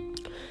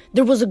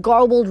 There was a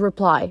garbled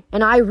reply,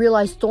 and I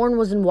realized Thorne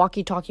was in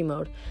walkie-talkie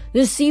mode.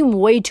 This seemed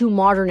way too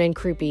modern and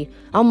creepy.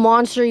 A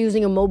monster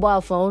using a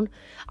mobile phone.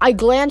 I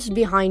glanced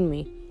behind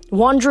me,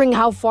 wondering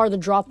how far the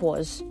drop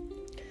was.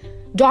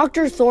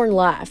 Dr. Thorne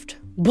laughed.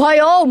 "By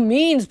all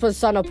means,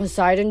 son of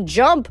Poseidon,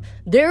 jump!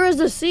 There is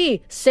the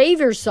sea! Save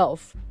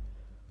yourself!"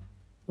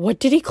 "What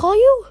did he call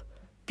you?"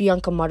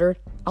 Bianca muttered.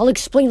 "I'll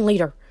explain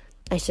later,"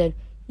 I said.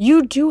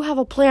 "You do have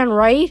a plan,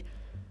 right?"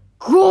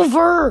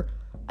 "Grover!"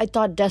 I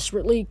thought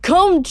desperately.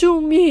 "Come to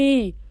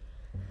me!"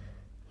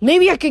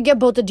 Maybe I could get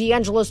both the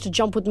D'Angelos to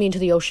jump with me into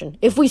the ocean.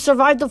 If we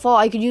survived the fall,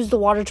 I could use the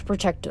water to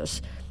protect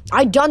us.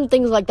 I'd done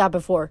things like that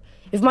before.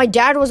 If my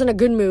dad was in a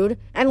good mood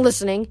and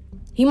listening,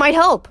 he might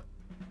help.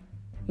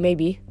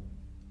 Maybe.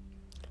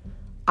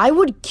 "I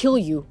would kill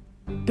you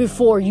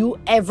before you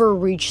ever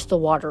reach the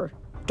water,"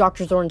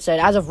 Dr. Thorne said,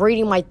 as if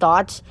reading my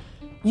thoughts.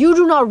 "You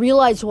do not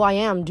realize who I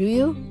am, do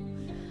you?"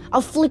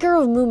 A flicker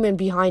of movement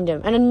behind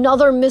him, and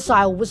another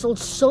missile whistled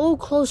so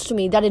close to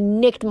me that it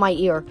nicked my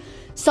ear.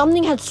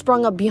 Something had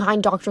sprung up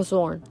behind Dr.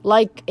 Thorne,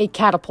 like a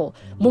catapult,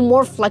 but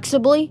more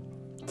flexible,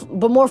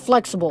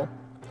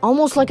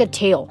 almost like a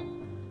tail.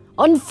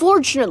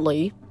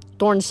 "Unfortunately,"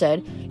 Thorne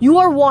said, "you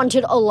are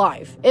wanted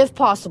alive, if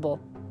possible.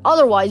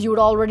 Otherwise, you would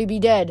already be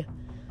dead."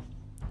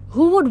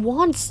 Who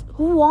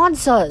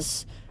wants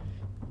us?"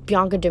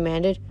 Bianca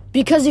demanded.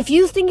 "Because if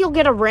you think you'll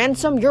get a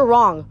ransom, you're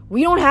wrong.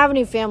 We don't have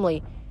any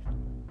family.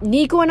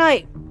 Nico and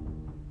I..."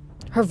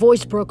 Her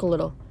voice broke a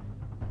little.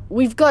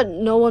 "We've got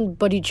no one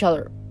but each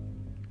other."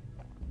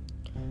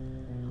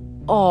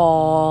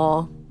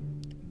 "Aww,"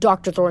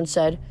 Dr. Thorne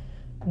said.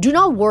 "Do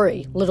not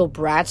worry, little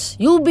brats.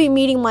 You'll be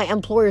meeting my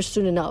employer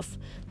soon enough.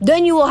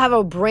 Then you will have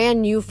a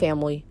brand new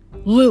family.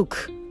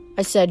 Luke,"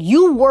 I said.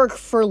 "You work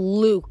for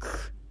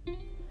Luke."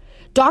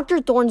 Dr.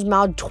 Thorne's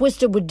mouth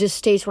twisted with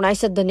distaste when I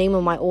said the name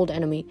of my old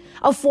enemy,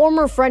 a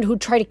former friend who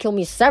tried to kill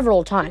me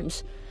several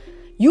times.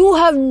 "You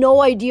have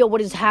no idea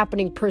what is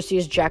happening,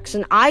 Perseus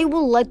Jackson. I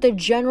will let the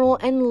general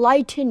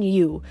enlighten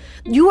you.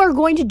 You are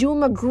going to do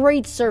him a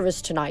great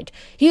service tonight.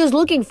 He is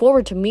looking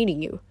forward to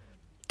meeting you."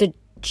 "The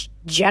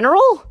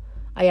general?"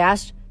 I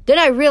asked. Then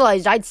I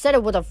realized I'd said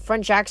it with a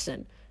French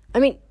accent. I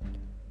mean,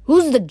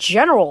 who's the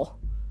general?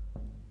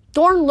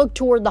 Thorne looked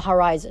toward the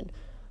horizon.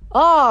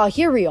 "Ah,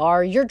 here we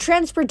are, your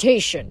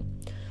transportation."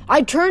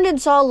 I turned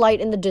and saw a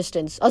light in the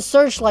distance, a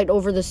searchlight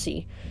over the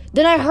sea.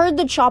 Then I heard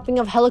the chopping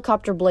of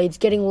helicopter blades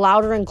getting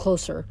louder and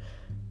closer.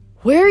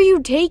 "Where are you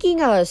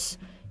taking us?"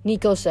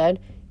 Nico said.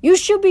 "You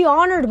should be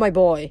honored, my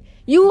boy.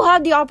 You will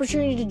have the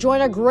opportunity to join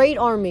a great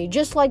army,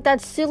 just like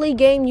that silly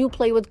game you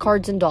play with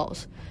cards and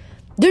dolls."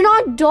 "They're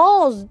not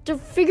dolls, they're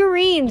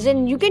figurines,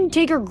 and you can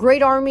take a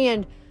great army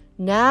and..."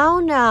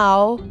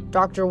 Now,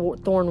 Dr.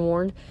 Thorne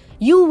warned.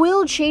 "You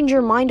will change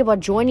your mind about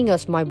joining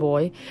us, my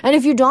boy. And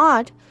if you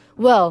don't,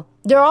 well,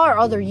 there are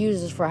other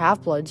uses for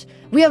half-bloods.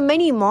 We have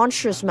many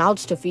monstrous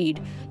mouths to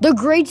feed. The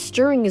great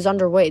stirring is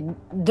underway."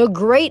 "The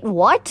great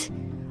what?"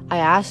 I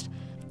asked.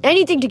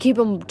 Anything to keep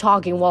him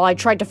talking while I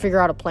tried to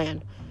figure out a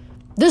plan.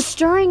 "The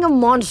stirring of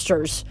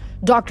monsters,"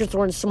 Dr.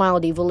 Thorne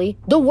smiled evilly.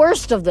 "The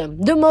worst of them,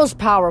 the most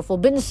powerful,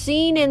 been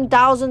seen in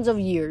thousands of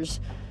years.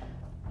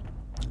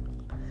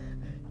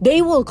 They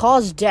will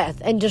cause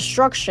death and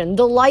destruction,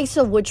 the likes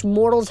of which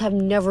mortals have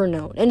never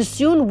known. And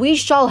soon we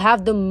shall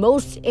have the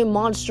most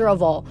monster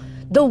of all,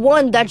 the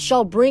one that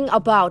shall bring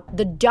about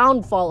the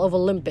downfall of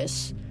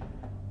Olympus."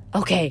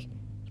 "Okay,"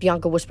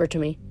 Bianca whispered to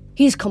me.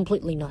 "He's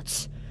completely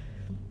nuts."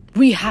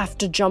 "We have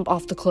to jump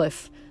off the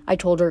cliff," I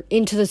told her,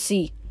 "into the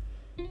sea."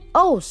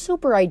 "Oh,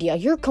 super idea.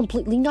 You're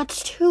completely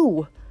nuts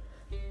too."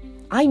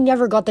 I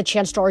never got the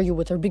chance to argue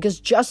with her because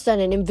just then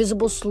an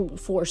invisible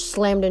force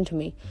slammed into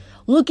me.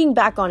 Looking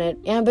back on it,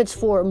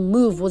 Ambit's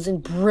move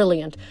wasn't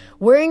brilliant.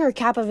 Wearing her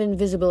cap of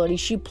invisibility,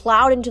 she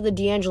plowed into the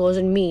D'Angelos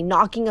and me,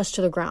 knocking us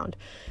to the ground.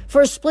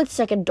 For a split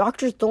second,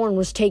 Dr. Thorne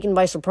was taken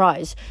by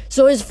surprise,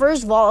 so his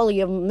first volley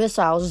of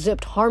missiles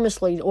zipped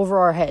harmlessly over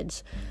our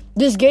heads.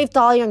 This gave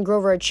Thalia and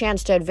Grover a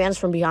chance to advance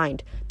from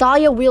behind,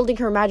 Thalia wielding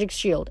her magic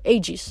shield,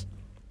 Aegis.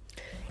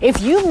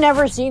 If you've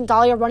never seen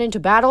Thalia run into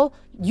battle,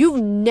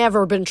 you've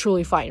never been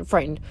truly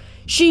frightened.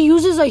 She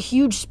uses a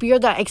huge spear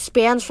that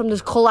expands from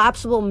this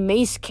collapsible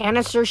mace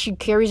canister she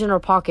carries in her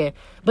pocket.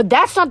 But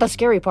that's not the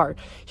scary part.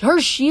 Her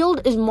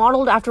shield is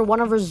modeled after one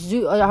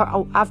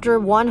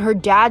her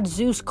dad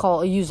Zeus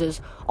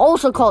uses,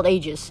 also called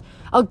Aegis,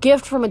 a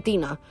gift from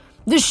Athena.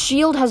 This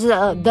shield has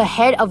the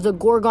head of the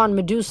Gorgon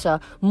Medusa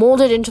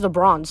molded into the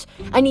bronze.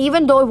 And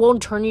even though it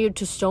won't turn you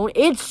to stone,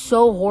 it's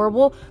so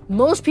horrible,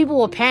 most people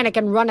will panic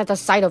and run at the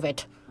sight of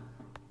it.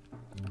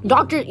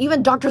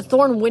 Even Dr.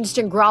 Thorne winced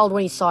and growled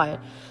when he saw it.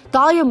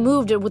 Thalia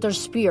moved it with her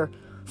spear.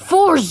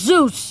 For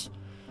Zeus!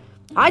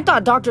 I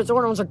thought Dr.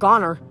 Thorne was a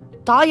goner.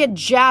 Thalia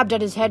jabbed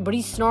at his head, but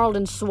he snarled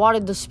and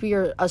swatted the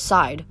spear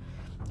aside.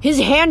 His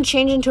hand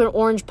changed into an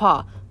orange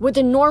paw, with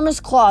enormous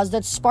claws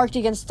that sparked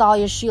against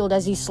Thalia's shield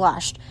as he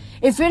slashed.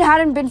 If it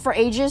hadn't been for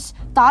Aegis,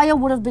 Thalia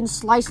would have been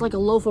sliced like a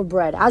loaf of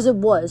bread. As it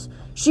was,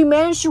 she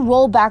managed to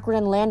roll backward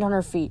and land on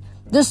her feet.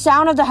 The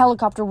sound of the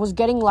helicopter was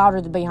getting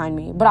louder behind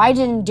me, but I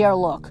didn't dare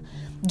look.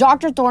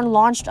 Dr. Thorne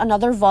launched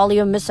another volley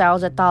of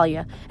missiles at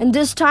Thalia, and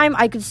this time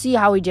I could see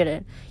how he did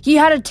it. He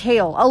had a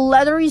tail, a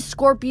leathery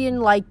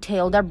scorpion-like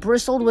tail that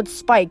bristled with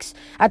spikes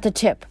at the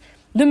tip.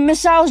 The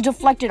missiles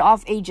deflected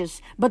off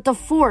Aegis, but the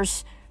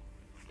force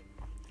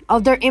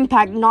of their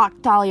impact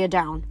knocked Thalia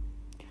down.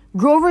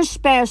 Grover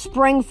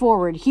sprang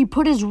forward. He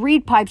put his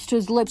reed pipes to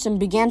his lips and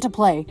began to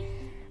play.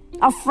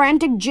 A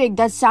frantic jig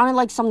that sounded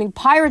like something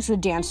pirates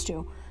would dance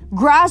to.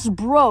 Grass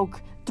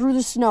broke through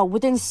the snow.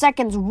 Within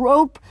seconds,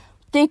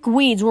 thick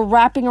weeds were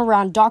wrapping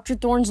around Dr.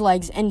 Thorne's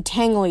legs and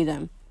tangling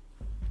them.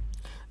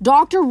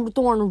 Dr.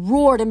 Thorne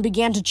roared and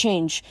began to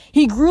change.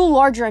 He grew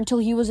larger until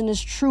he was in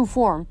his true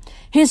form.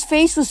 His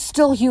face was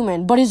still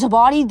human, but his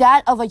body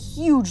that of a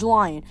huge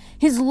lion.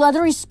 His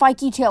leathery,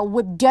 spiky tail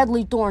whipped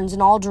deadly thorns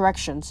in all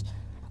directions.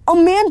 "A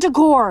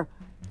manticore!"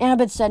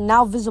 Annabeth said,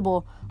 now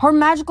visible. Her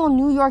magical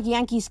New York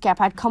Yankees cap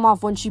had come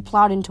off when she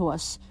plowed into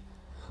us.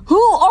 "Who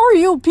are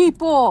you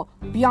people?"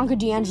 Bianca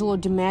D'Angelo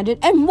demanded.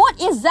 "And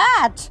what is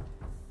that?"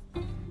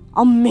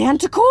 "A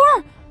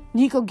manticore?"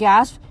 Nico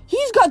gasped.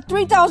 "He's got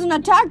 3,000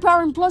 attack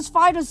power and plus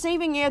 5 to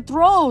saving air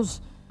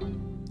throws."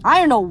 I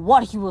don't know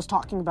what he was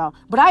talking about,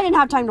 but I didn't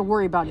have time to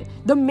worry about it.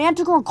 The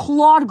manticore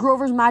clawed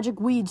Grover's magic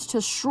weeds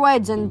to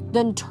shreds and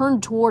then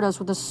turned toward us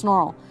with a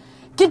snarl.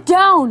 "Get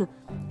down!"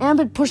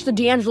 Ambit pushed the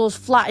D'Angelos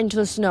flat into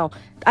the snow.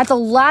 At the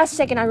last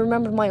second, I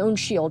remembered my own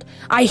shield.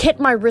 I hit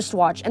my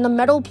wristwatch, and the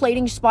metal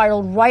plating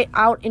spiraled right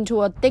out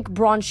into a thick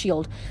bronze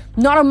shield.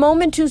 Not a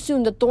moment too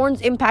soon, the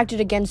thorns impacted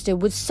against it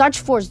with such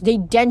force they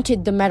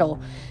dented the metal.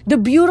 The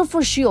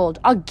beautiful shield,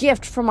 a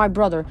gift from my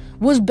brother,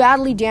 was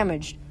badly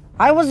damaged.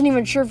 I wasn't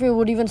even sure if it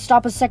would even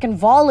stop a second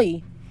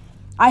volley.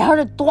 I heard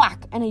a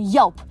thwack and a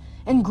yelp,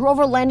 and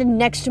Grover landed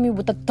next to me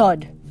with a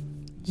thud.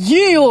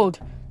 "Yield!"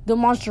 the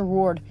monster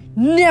roared.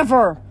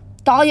 "Never!"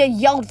 Thalia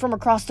yelled from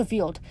across the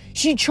field.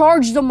 She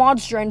charged the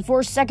monster, and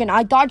for a second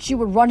I thought she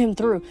would run him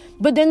through.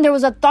 But then there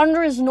was a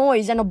thunderous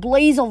noise and a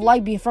blaze of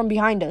light from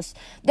behind us.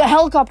 The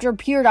helicopter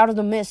appeared out of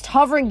the mist,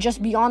 hovering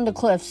just beyond the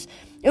cliffs.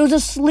 It was a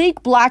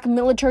sleek black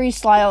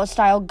military-style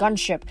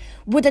gunship,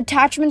 with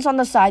attachments on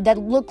the side that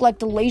looked like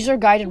the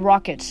laser-guided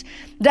rockets.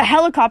 The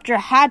helicopter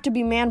had to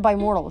be manned by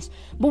mortals.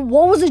 But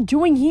what was it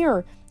doing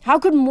here? How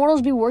could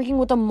mortals be working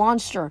with a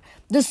monster?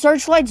 The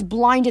searchlights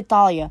blinded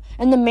Thalia,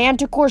 and the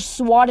manticore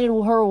swatted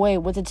her away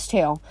with its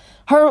tail.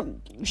 Her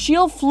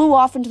shield flew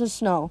off into the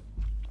snow.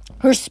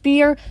 Her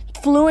spear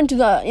flew in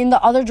the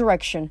other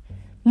direction.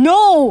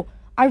 "No!"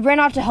 I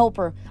ran out to help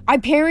her. I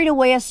parried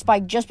away a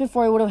spike just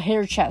before it would have hit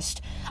her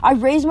chest. I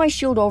raised my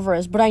shield over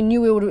us, but I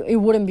knew it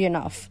wouldn't be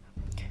enough.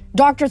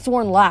 Dr.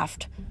 Thorne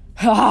laughed.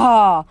 "Ha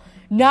ha!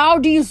 Now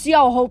do you see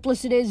how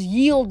hopeless it is?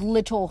 Yield,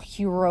 little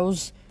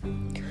heroes."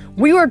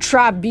 We were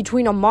trapped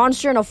between a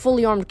monster and a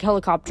fully armed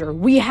helicopter.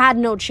 We had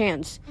no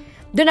chance.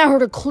 Then I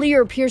heard a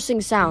clear,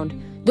 piercing sound.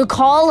 The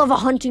call of a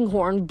hunting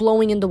horn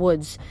blowing in the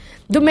woods.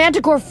 The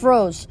manticore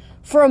froze.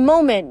 For a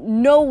moment,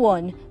 no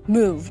one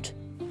moved.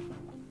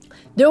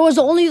 There was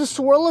only the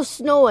swirl of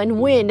snow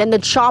and wind and the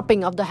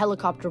chopping of the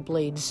helicopter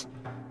blades.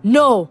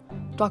 "No,"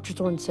 Dr.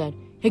 Thorne said.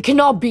 "It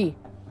cannot be."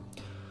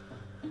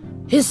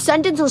 His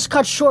sentence was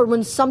cut short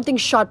when something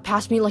shot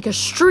past me like a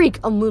streak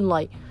of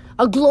moonlight.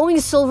 A glowing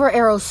silver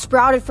arrow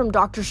sprouted from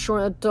Dr.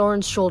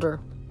 Thorne's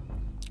shoulder.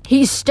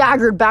 He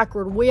staggered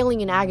backward,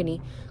 wailing in agony.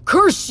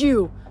 "Curse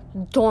you!"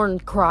 Thorne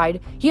cried.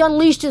 He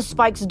unleashed his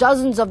spikes,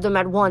 dozens of them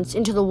at once,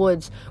 into the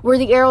woods, where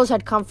the arrows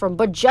had come from,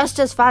 but just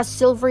as fast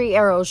silvery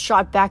arrows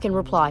shot back in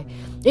reply.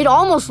 It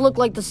almost looked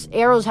like the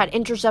arrows had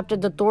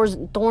intercepted the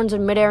thorns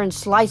in midair and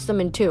sliced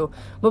them in two,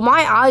 but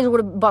my eyes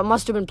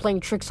must have been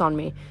playing tricks on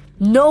me.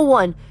 No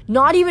one,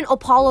 not even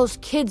Apollo's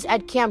kids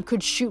at camp,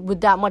 could shoot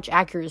with that much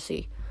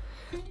accuracy.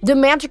 The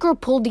manticore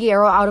pulled the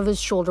arrow out of his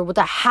shoulder with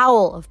a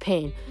howl of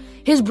pain.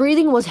 His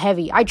breathing was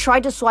heavy. I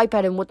tried to swipe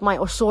at him with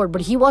my sword,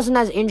 but he wasn't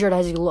as injured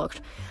as he looked.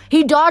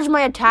 He dodged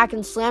my attack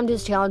and slammed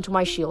his tail into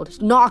my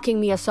shield, knocking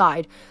me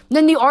aside.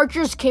 Then the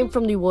archers came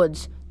from the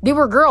woods. They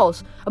were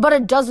girls, about a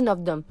dozen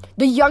of them.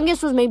 The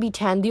youngest was maybe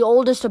 10, the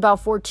oldest about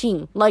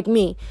 14, like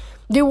me.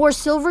 They wore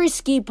silvery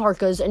ski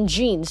parkas and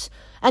jeans,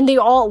 and they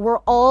were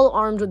all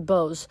armed with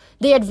bows.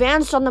 They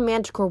advanced on the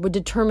manticore with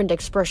determined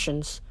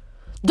expressions.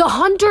 "The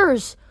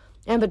hunters!"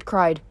 Ambit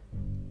cried.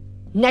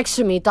 Next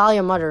to me,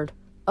 Thalia muttered,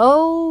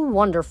 "Oh,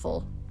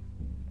 wonderful."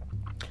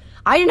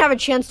 I didn't have a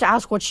chance to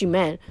ask what she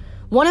meant.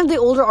 One of the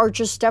older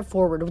archers stepped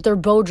forward with her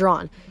bow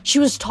drawn. She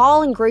was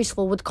tall and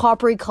graceful with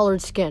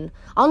coppery-colored skin.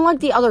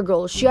 Unlike the other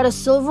girls, she had a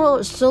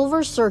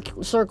silver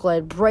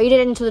circlet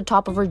braided into the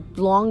top of her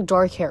long,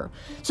 dark hair,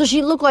 so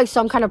she looked like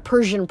some kind of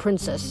Persian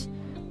princess.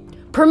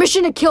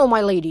 "Permission to kill,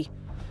 my lady."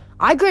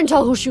 I couldn't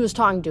tell who she was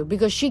talking to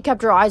because she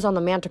kept her eyes on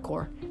the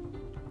manticore.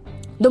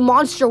 The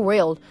monster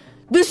wailed,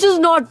 "This is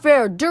not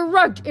fair.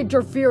 Direct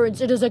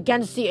interference. It is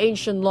against the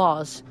ancient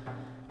laws."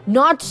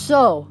 "Not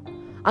so,"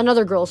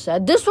 another girl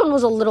said. This one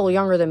was a little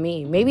younger than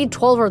me, maybe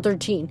 12 or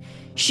 13.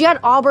 She had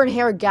auburn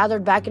hair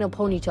gathered back in a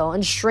ponytail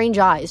and strange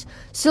eyes,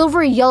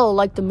 silvery yellow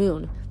like the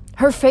moon.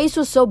 Her face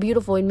was so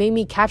beautiful it made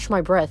me catch my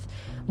breath,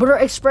 but her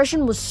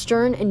expression was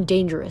stern and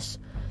dangerous.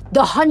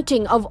 "The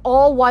hunting of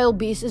all wild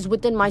beasts is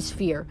within my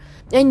sphere,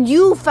 and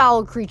you,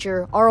 foul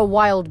creature, are a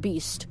wild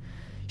beast."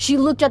 She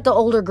looked at the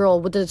older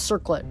girl with the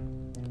circlet.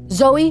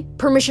 "Zoe,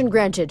 permission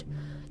granted."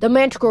 The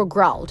manticore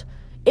growled.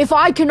 "If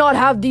I cannot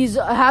have these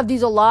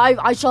alive,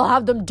 I shall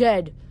have them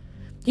dead."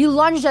 He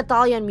lunged at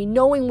Thalia and me,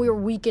 knowing we were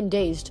weak and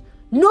dazed.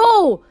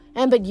 "No!"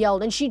 Ambit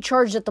yelled, and she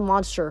charged at the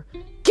monster.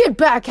 "Get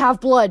back,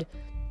 half-blood!"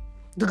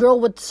 The girl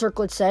with the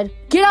circlet said.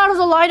 "Get out of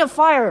the line of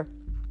fire!"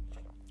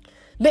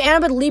 The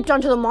Ambit leaped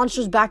onto the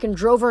monster's back and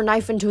drove her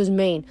knife into his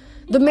mane.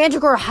 The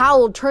manticore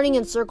howled, turning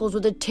in circles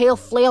with the tail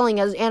flailing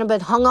as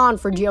Annabeth hung on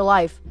for dear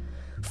life.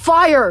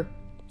 "Fire!"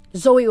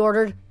 Zoe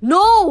ordered.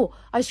 "No!"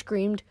 I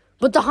screamed,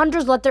 but the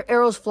hunters let their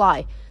arrows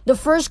fly. The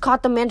first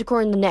caught the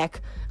manticore in the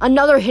neck.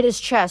 Another hit his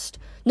chest.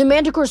 The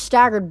manticore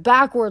staggered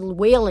backward,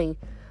 wailing.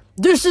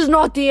 "This is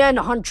not the end,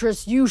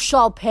 huntress. You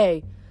shall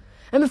pay."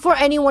 And before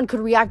anyone could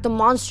react, the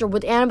monster,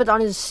 with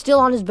Annabeth still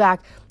on his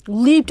back,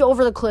 leaped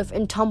over the cliff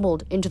and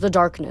tumbled into the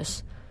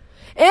darkness.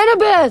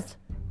 "Annabeth!"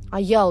 I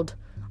yelled.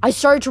 I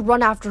started to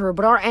run after her,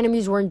 but our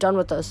enemies weren't done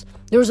with us.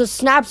 There was a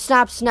snap,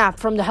 snap, snap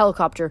from the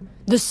helicopter,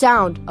 the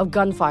sound of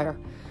gunfire.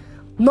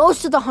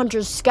 Most of the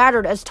hunters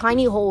scattered as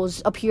tiny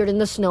holes appeared in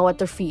the snow at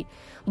their feet,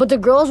 but the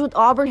girls with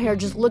auburn hair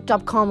just looked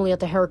up calmly at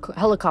the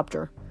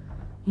helicopter.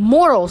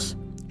 "Mortals,"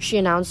 she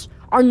announced,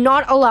 "are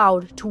not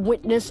allowed to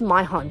witness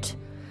my hunt."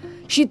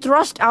 She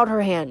thrust out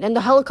her hand, and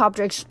the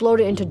helicopter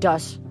exploded into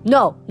dust.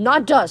 No,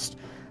 not dust.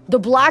 The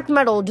black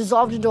metal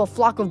dissolved into a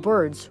flock of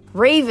birds,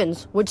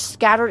 ravens, which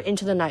scattered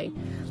into the night.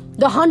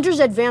 The hunters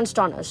advanced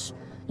on us.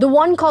 The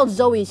one called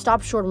Zoe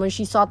stopped short when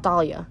she saw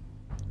Thalia.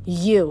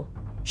 "You,"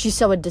 she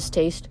said with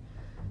distaste.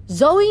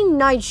 "Zoe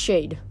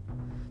Nightshade."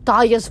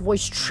 Thalia's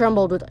voice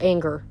trembled with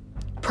anger.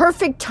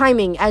 "Perfect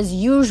timing, as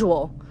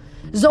usual."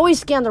 Zoe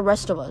scanned the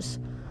rest of us.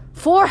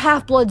 "4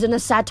 half-bloods and a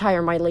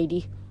satire, my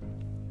lady."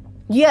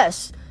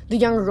 "Yes," the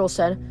younger girl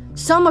said.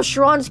 "Some of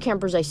Sharon's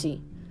campers, I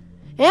see."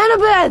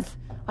 "Annabeth!"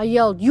 I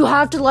yelled. "You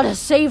have to let us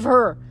save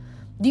her."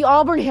 The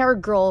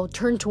auburn-haired girl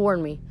turned toward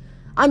me.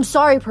 "I'm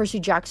sorry, Percy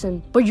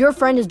Jackson, but your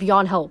friend is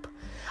beyond help."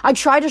 I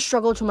tried to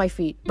struggle to my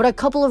feet, but a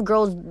couple of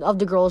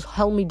the girls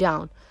held me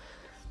down.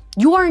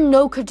 "You are in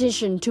no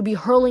condition to be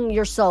hurling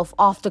yourself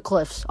off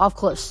cliffs.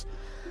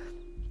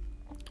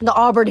 The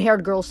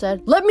auburn-haired girl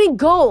said. "Let me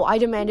go," I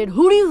demanded.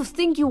 "Who do you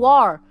think you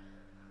are?"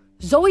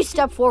 Zoe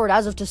stepped forward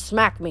as if to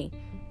smack me.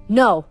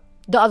 "No,"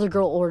 the other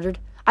girl ordered.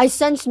 "I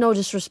sense no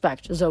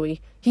disrespect,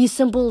 Zoe. He's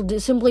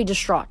simply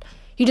distraught.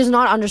 He does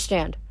not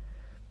understand."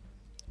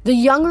 The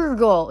young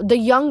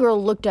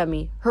girl looked at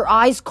me, her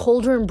eyes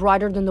colder and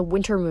brighter than the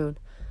winter moon.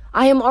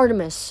 "I am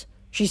Artemis,"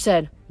 she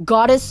said,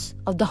 "goddess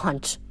of the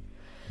hunt."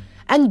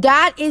 And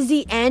that is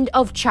the end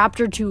of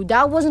chapter 2.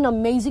 That was an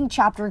amazing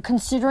chapter,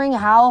 considering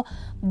how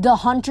the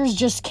hunters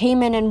just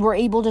came in and were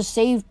able to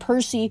save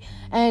Percy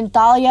and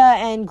Thalia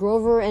and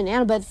Grover and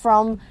Annabeth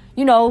from,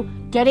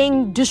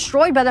 getting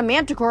destroyed by the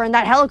manticore in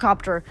that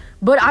helicopter.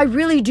 But I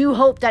really do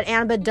hope that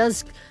Annabeth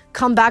does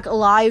come back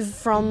alive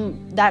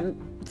from that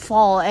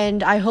fall,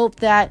 and I hope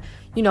that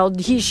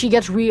she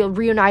gets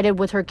reunited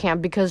with her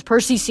camp, because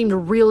Percy seemed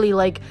really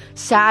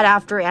sad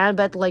after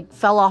Annabeth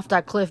fell off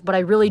that cliff, but I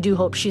really do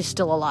hope she's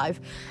still alive.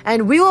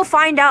 And we will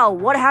find out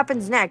what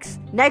happens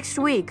next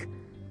week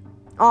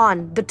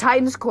on the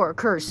Titan's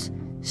Curse.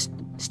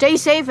 Stay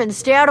safe and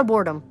stay out of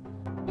boredom.